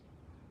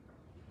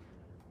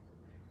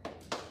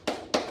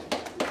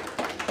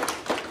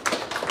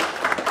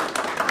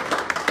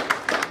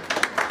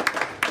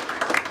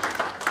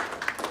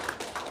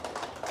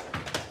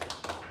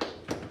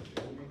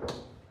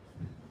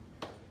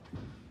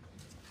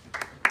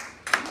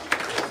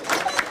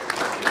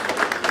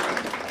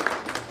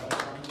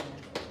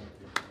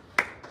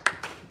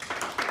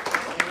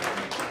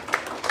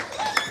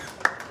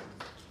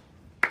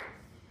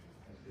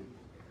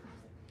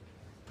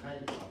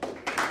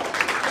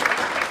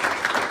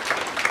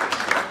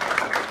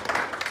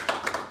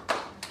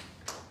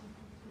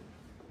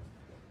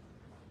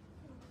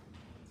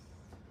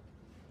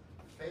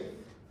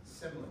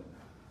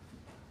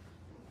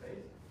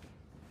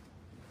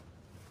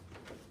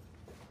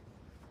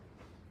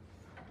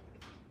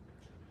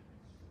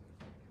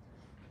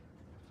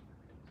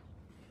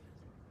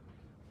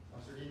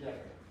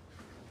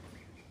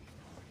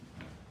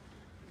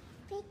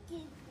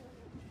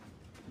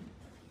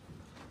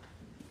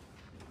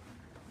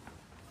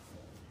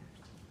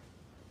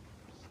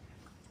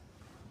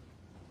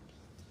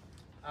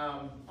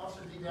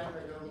 Officer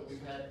D-Decker, I know that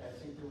we've had, I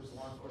think there was a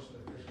law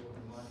enforcement official with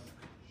a month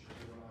she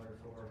were honored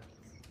for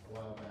a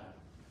while back.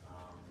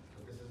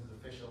 But this is the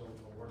official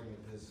awarding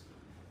of his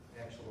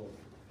actual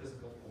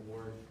physical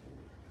award.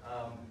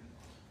 And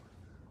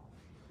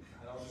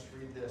I'll just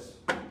read this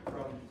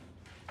from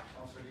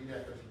Officer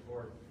D-Decker's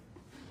report.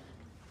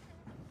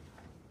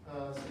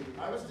 Let's see.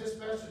 I was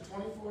dispatched to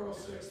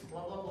 2406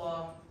 blah blah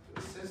blah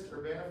to assist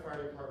Urbana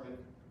Fire Department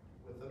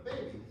with a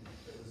baby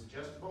that was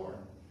just born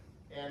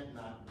and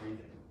not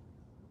breathing.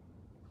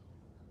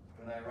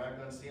 When I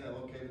arrived on scene, I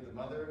located the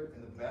mother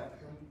in the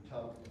bathroom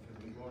tub with her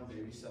newborn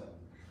baby son.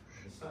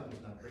 The son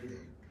was not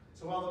breathing.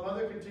 So while the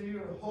mother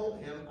continued to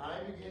hold him,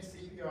 I began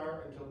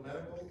CPR until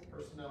medical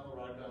personnel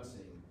arrived on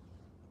scene.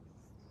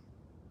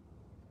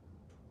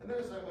 And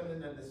then as I went in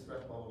and this blah,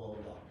 blah, blah,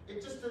 blah.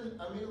 It just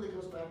immediately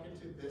goes back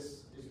into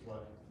this is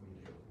what we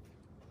do.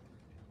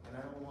 And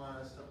I don't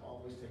want us to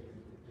always take it,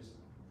 just,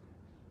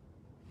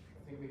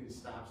 I think we need to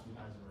stop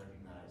sometimes and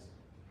recognize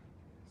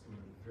some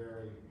of the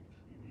very,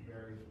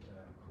 very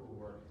cool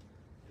work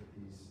that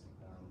these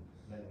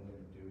men and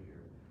women do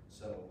here.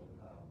 So,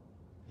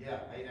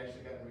 yeah, I had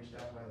actually gotten reached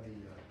out by the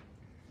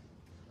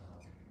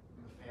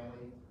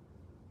family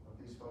of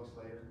these folks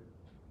later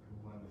who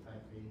wanted to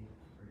thank me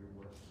for your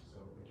work.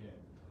 So again,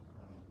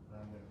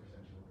 I'm going to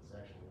present you with this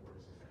actual word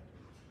to say thank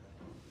you.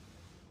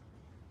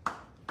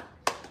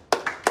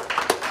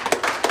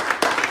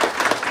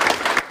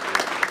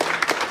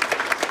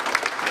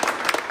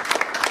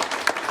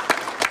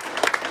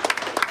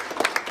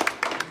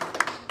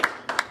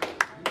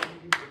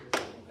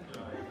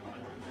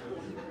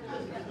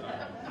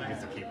 I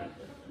guess to keep it.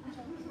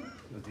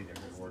 Let's eat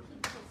every word.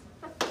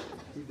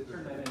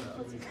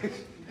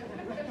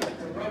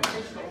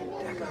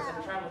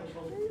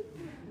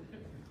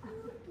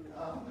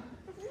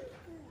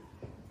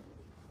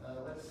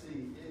 Let's see.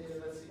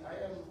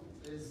 Item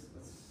is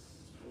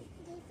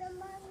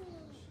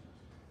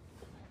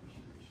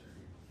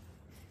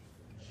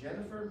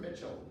Jennifer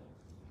Mitchell.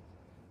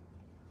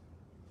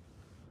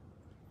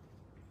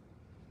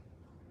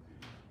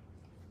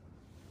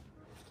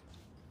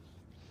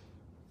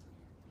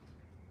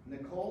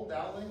 Nicole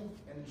Dowling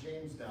and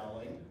James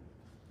Dowling.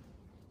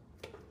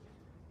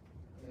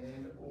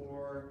 And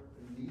or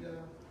Anita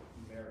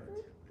Merritt.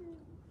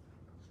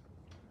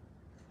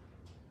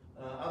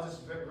 I'll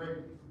just very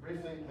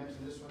briefly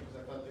mention this one because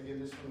I thought again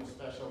this one was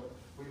special.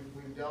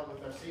 We've dealt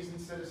with our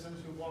seasoned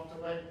citizens who walked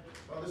away.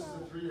 Well, this is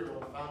a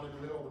 3-year-old found in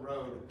the middle of the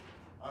road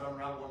out on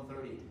Route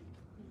 130.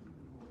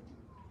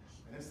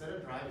 And instead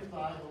of driving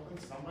by hoping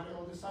somebody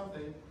will do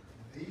something,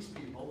 these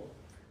people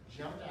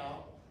jumped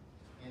out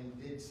and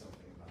did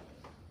something about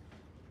it.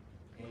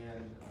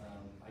 And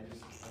I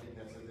think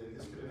that's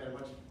this could have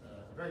had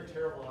a very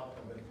terrible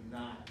outcome, but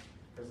not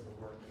because of the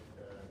work.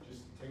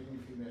 Just taking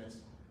a few minutes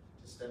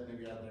to step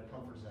maybe out of their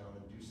comfort zone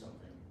and do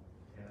something.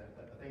 And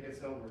I think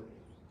it's noteworthy.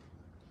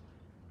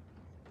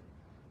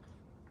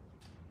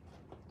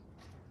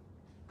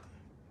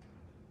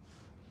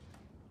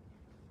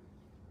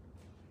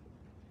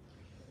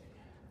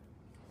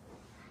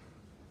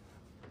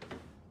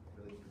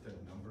 Really put the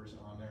numbers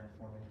on there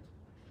for me.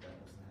 That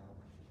was the help.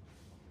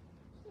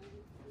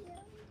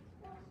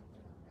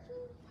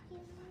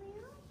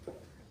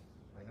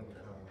 I know what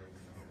the hell we're doing.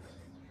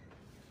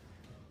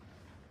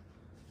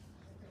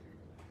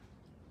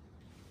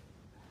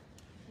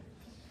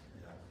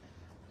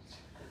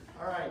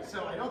 All right,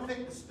 so I don't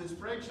think does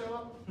Sprague show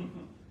up? Is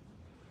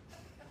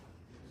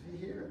he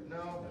here?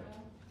 No.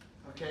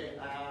 Okay,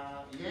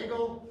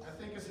 Yeagle, I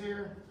think is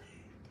here.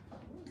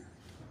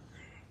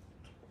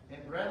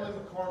 And Bradley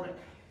McCormick.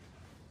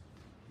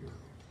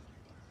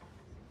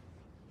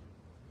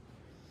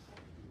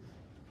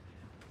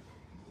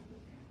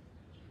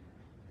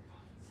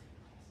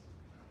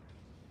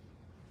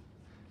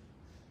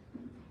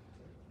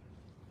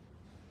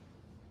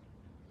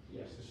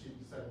 Yes, so she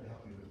decided to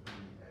help me with the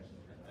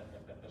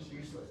She's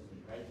useless to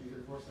me, right?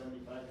 Either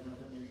 475 or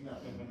nothing means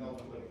nothing, no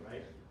clue,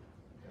 right?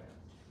 Okay.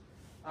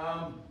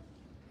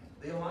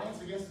 The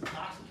Alliance Against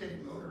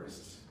Intoxicated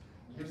Motorists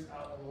gives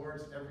out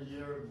awards every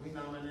year. We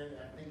nominate,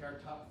 I think our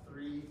top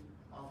 3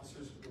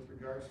 officers with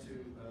regards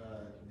to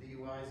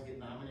DUIs get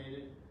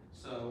nominated.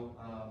 So,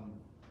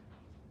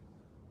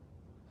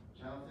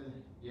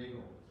 Jonathan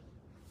Yeagle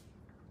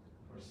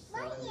for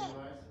 7 DUIs.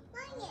 I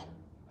don't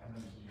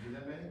know, did you do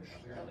that many?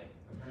 Apparently.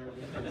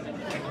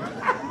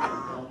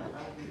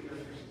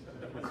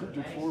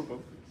 Do 4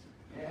 votes.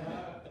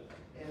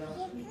 And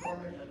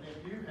McCormick, I think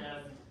you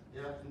had,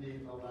 yeah, indeed,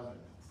 11.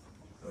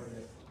 So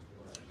yes.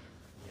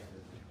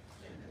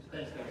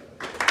 Thanks, guys.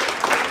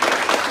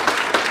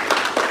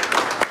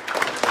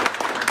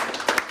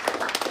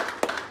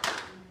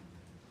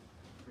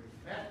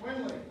 Matt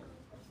Quinley.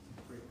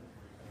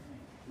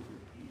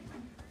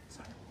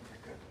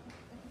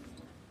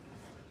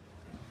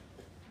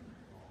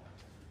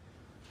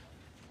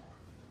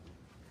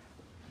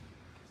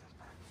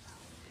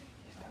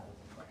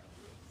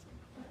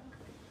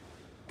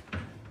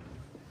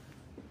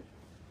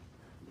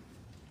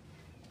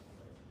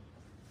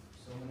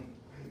 So many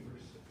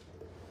papers.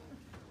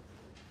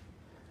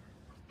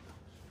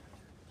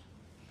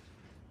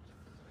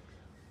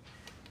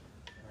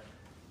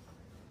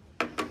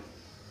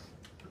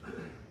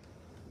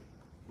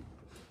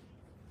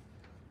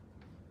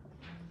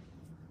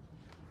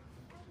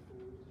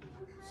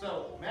 So,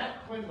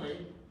 Matt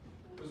Quinley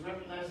was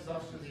recognized as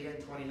Officer of the Year in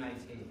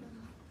 2019.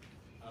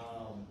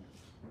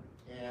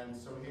 And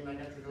so he and I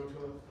got to go to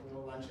a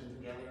little luncheon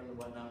together and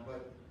whatnot,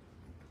 but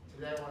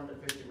today I wanted to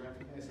officially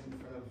recognize him in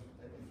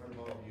front of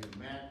all of you.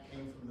 Matt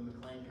came from the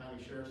McLean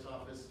County Sheriff's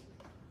Office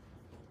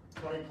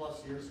 20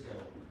 plus years ago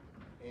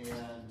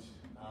and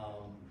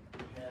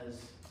has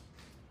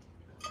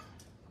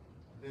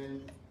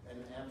been an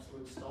an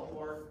absolute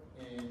stalwart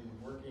in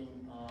working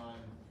on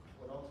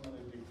what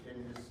ultimately became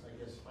his, I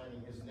guess,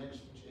 finding his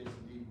niche, which is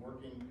indeed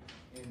working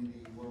in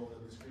the world of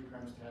the Street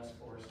Crimes Task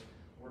Force,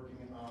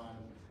 working on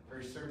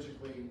very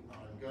surgically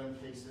on gun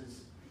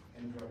cases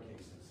and drug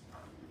cases.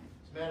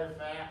 As a matter of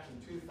fact, in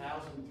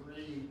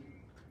 2003,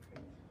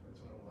 that's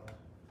what it was,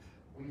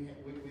 we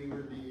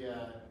were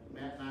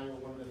Matt and I were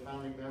one of the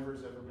founding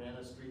members of Urbana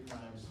Street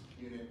Crimes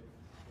Unit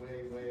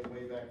way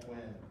back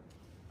when.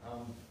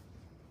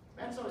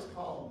 Matt's always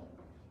calm.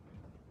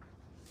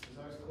 He's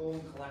always cool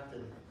and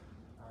collected.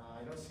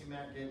 I don't see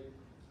Matt get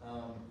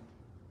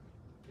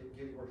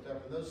worked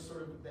up. And those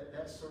sort of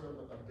that sort of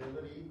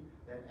ability,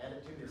 that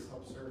attitude has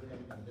helped serve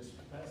him in this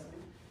capacity.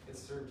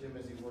 It's served him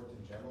as he worked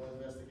in general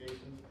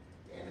investigations,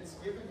 and it's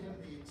given him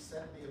the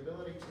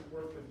ability to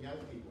work with young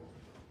people.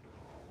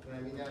 When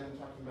I mean that, I'm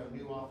talking about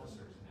new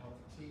officers and how to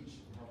teach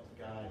and how to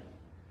guide.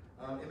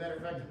 As a matter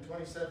of fact, in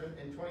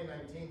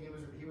 2019, he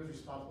was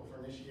responsible for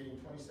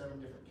initiating 27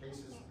 different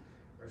cases,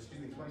 or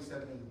excuse me,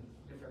 27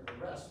 different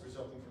arrests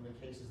resulting from the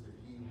cases that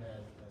he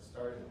had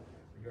started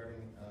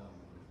regarding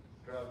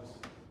drugs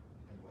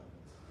and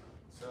weapons.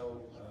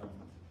 So,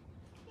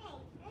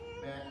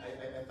 Matt,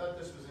 I thought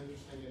this was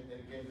interesting, and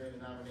again, during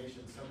the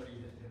nomination,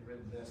 somebody had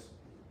written this.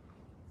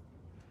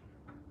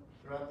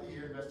 Throughout the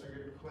year,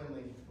 Investigator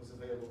Quinley was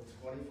available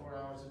 24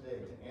 hours a day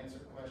to answer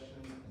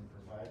questions and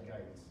provide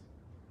guidance.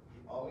 He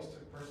always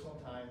took personal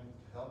time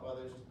to help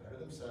others to better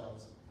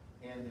themselves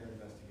and their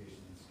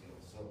investigation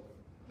skills. So,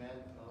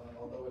 Matt,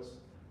 although it's a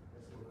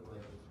little bit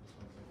late, I just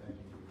want to say thank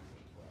you for your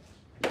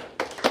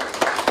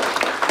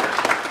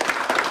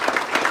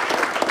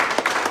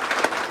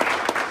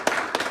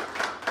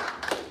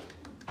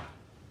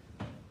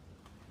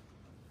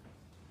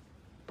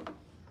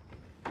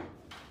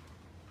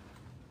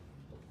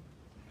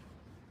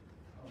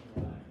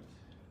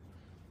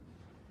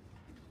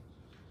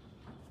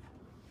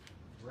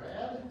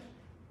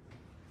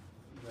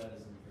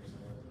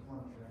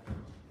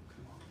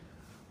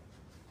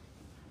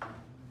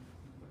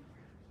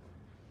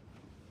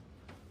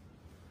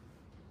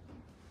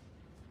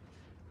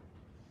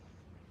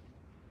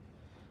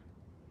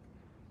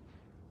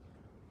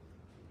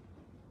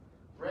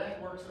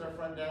Brad works at our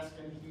front desk,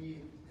 and he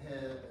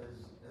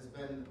has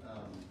been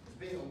is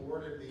being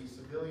awarded the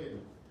Civilian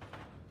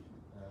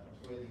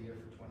Employee of the Year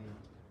for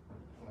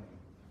 2020.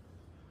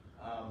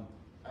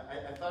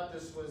 I thought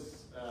this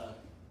was,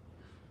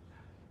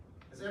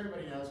 as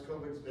everybody knows,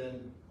 COVID's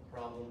been a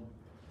problem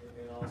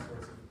in all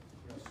sorts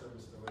of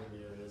service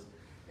delivery areas,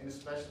 and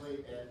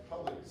especially at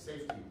public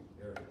safety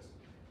areas.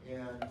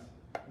 And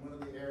one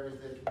of the areas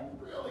that can be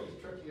really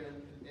tricky,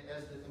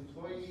 as the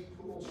employee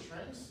pool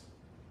shrinks,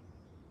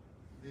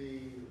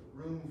 the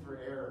room for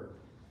error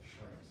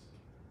shrinks.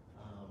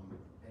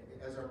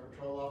 As our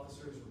patrol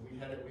officers, we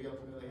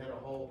ultimately had a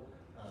whole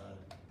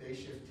day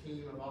shift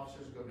team of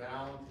officers go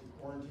down to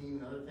quarantine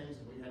and other things,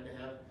 and we had to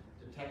have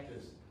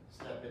detectives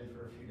step in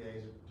for a few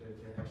days to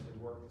actually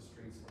work the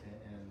streets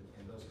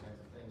and those kinds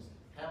of things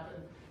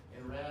happen.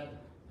 And RAD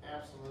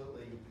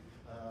absolutely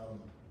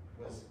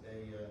was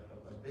a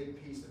big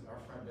piece of our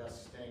front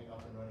desk staying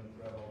up and running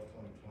throughout all of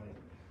 2020.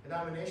 The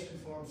nomination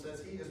form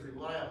says he is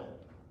reliable,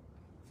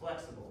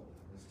 flexible,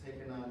 has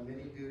taken on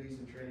many duties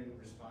and training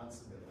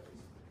responsibilities.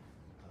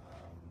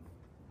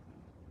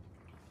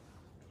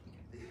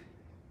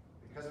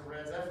 Because of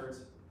Rad's efforts,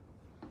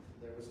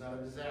 there was not a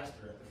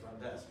disaster at the front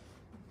desk.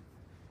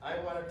 I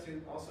wanted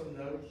to also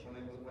note,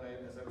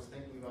 as I was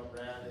thinking about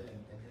Rad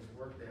and his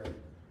work there,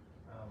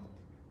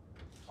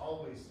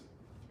 always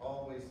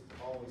calm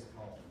as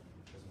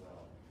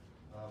well.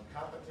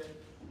 Competent,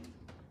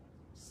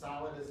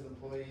 solid as an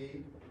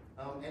employee,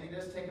 and he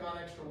does take on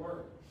extra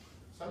work.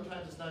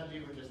 Sometimes it's not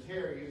even just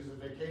here, he uses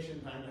vacation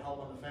time to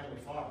help on the family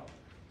farm.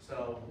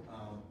 So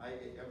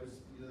it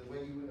was the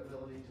way you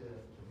ability to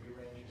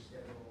rearrange your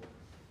schedule,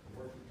 the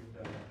work that you've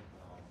done.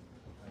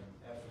 I'm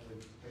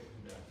absolutely taken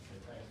down. So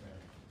thanks, man.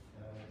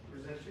 And I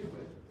present you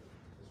with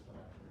this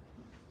plaque.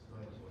 So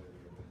that's what it is.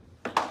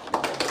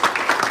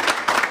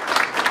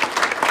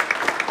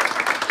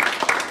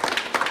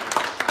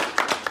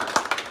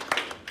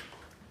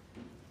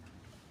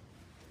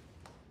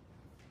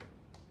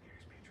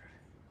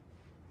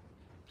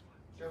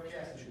 Joe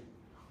Cassidy.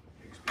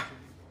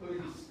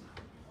 Please.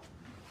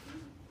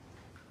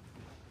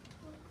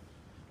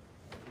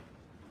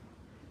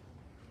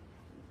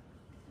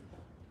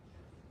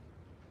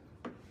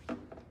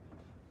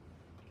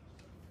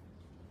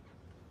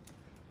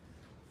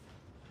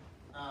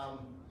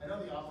 I know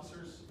the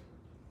officers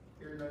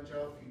here know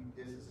Joe. If you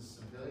is a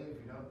civilian, if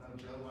you don't know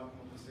Joe, I'm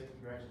going to say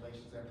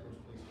congratulations afterwards,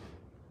 please do.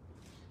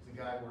 He's a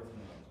guy worth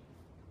knowing.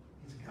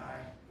 He's a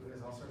guy who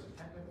has all sorts of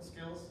technical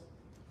skills.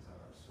 He's on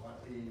our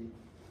SWAT team. He's a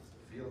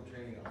field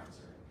training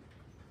officer.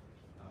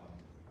 But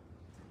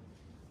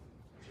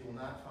you will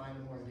not find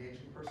a more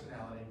engaging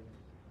personality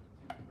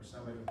or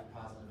somebody with a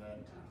positive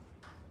attitude.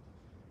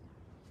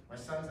 My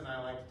sons and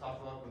I like to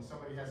talk about when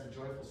somebody has a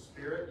joyful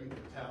spirit, you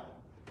can tell.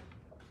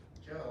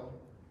 Joe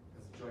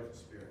has a joyful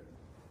spirit.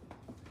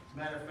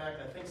 Matter of fact,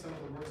 I think some of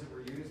the words that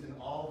were used in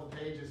all the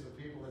pages of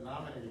people that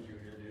nominated you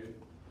here, dude,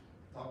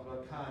 talked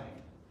about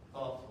kind,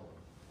 thoughtful,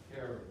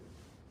 caring,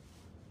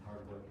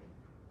 hardworking.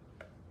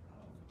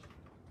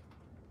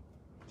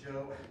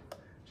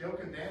 Joe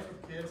can dance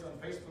with kids on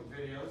Facebook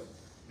videos,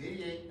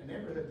 mediate a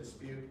neighborhood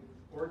dispute,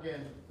 or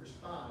again,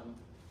 respond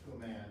to a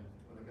man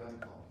with a gun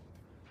call.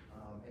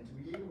 And to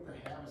be able to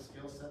have a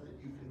skill set that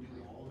you can do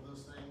all of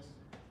those things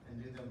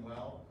and do them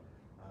well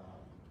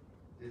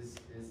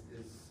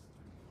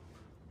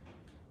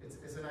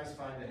is a nice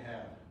find to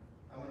have.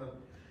 I'm going to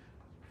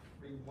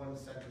read one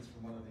sentence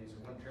from one of these,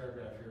 or one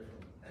paragraph here from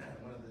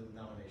one of the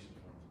nomination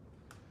forms.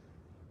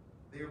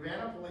 The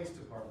Urbana Police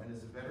Department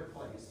is a better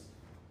place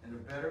and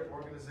a better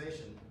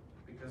organization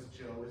because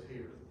Joe is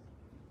here.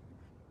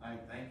 I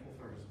am thankful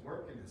for his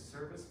work and his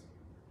service.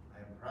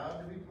 I am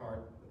proud to be part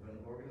of an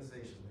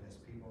organization that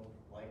has people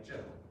like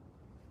Joe.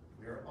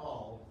 We are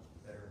all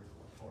better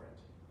for it.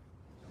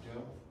 So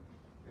Joe,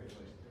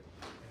 congratulations.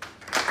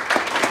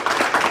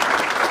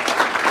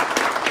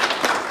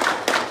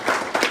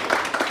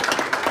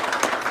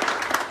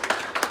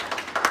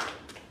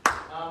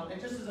 And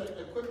just as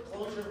a quick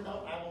closure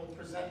note, I will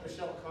present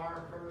Michelle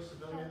Carr her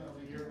Civilian of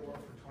the Year Award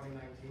for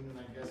 2019, and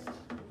I guess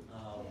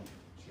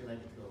she and I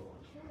get to go to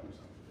lunch or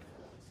something like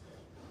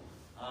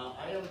that.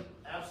 I am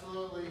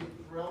absolutely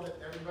thrilled that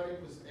everybody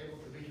was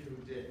able to be here who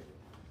did.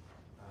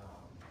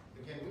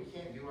 Again, we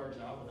can't do our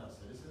job without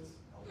citizens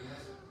helping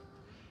us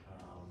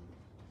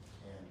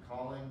and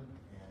calling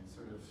and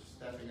sort of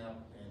stepping up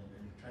and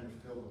trying to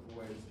fill the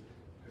voids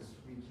because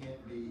we can't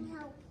be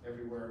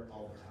everywhere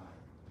all the time.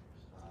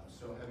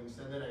 So having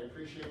said that, I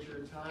appreciate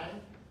your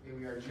time.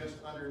 We are just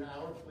under an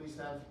hour. Please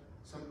have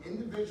some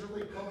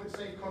individually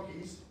COVID-safe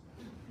cookies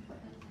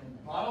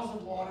and bottles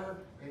of water.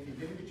 And if you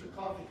didn't get your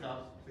coffee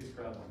cup, please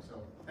grab one.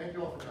 So thank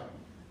you all for coming.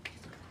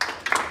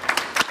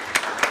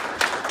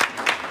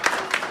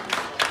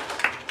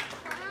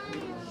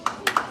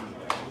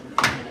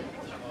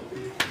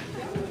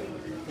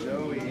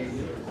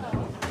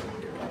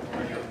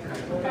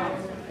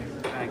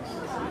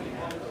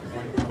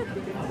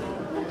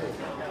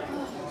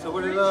 So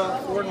what did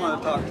Ford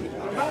want to talk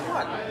about?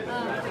 What?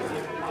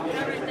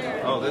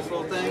 Oh, this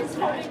little thing?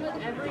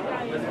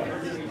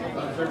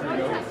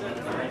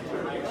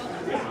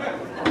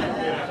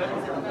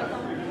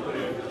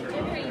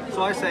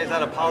 So I say, is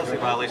that a policy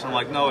violation? I'm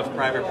like, no, it's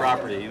private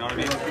property. You know what I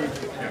mean?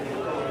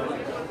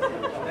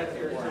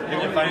 You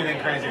can find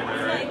anything crazy in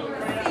there, right?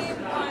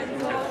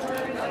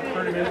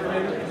 30 minutes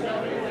maybe?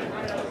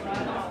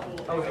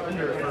 I was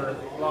under for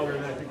longer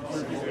than I think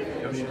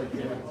it should be.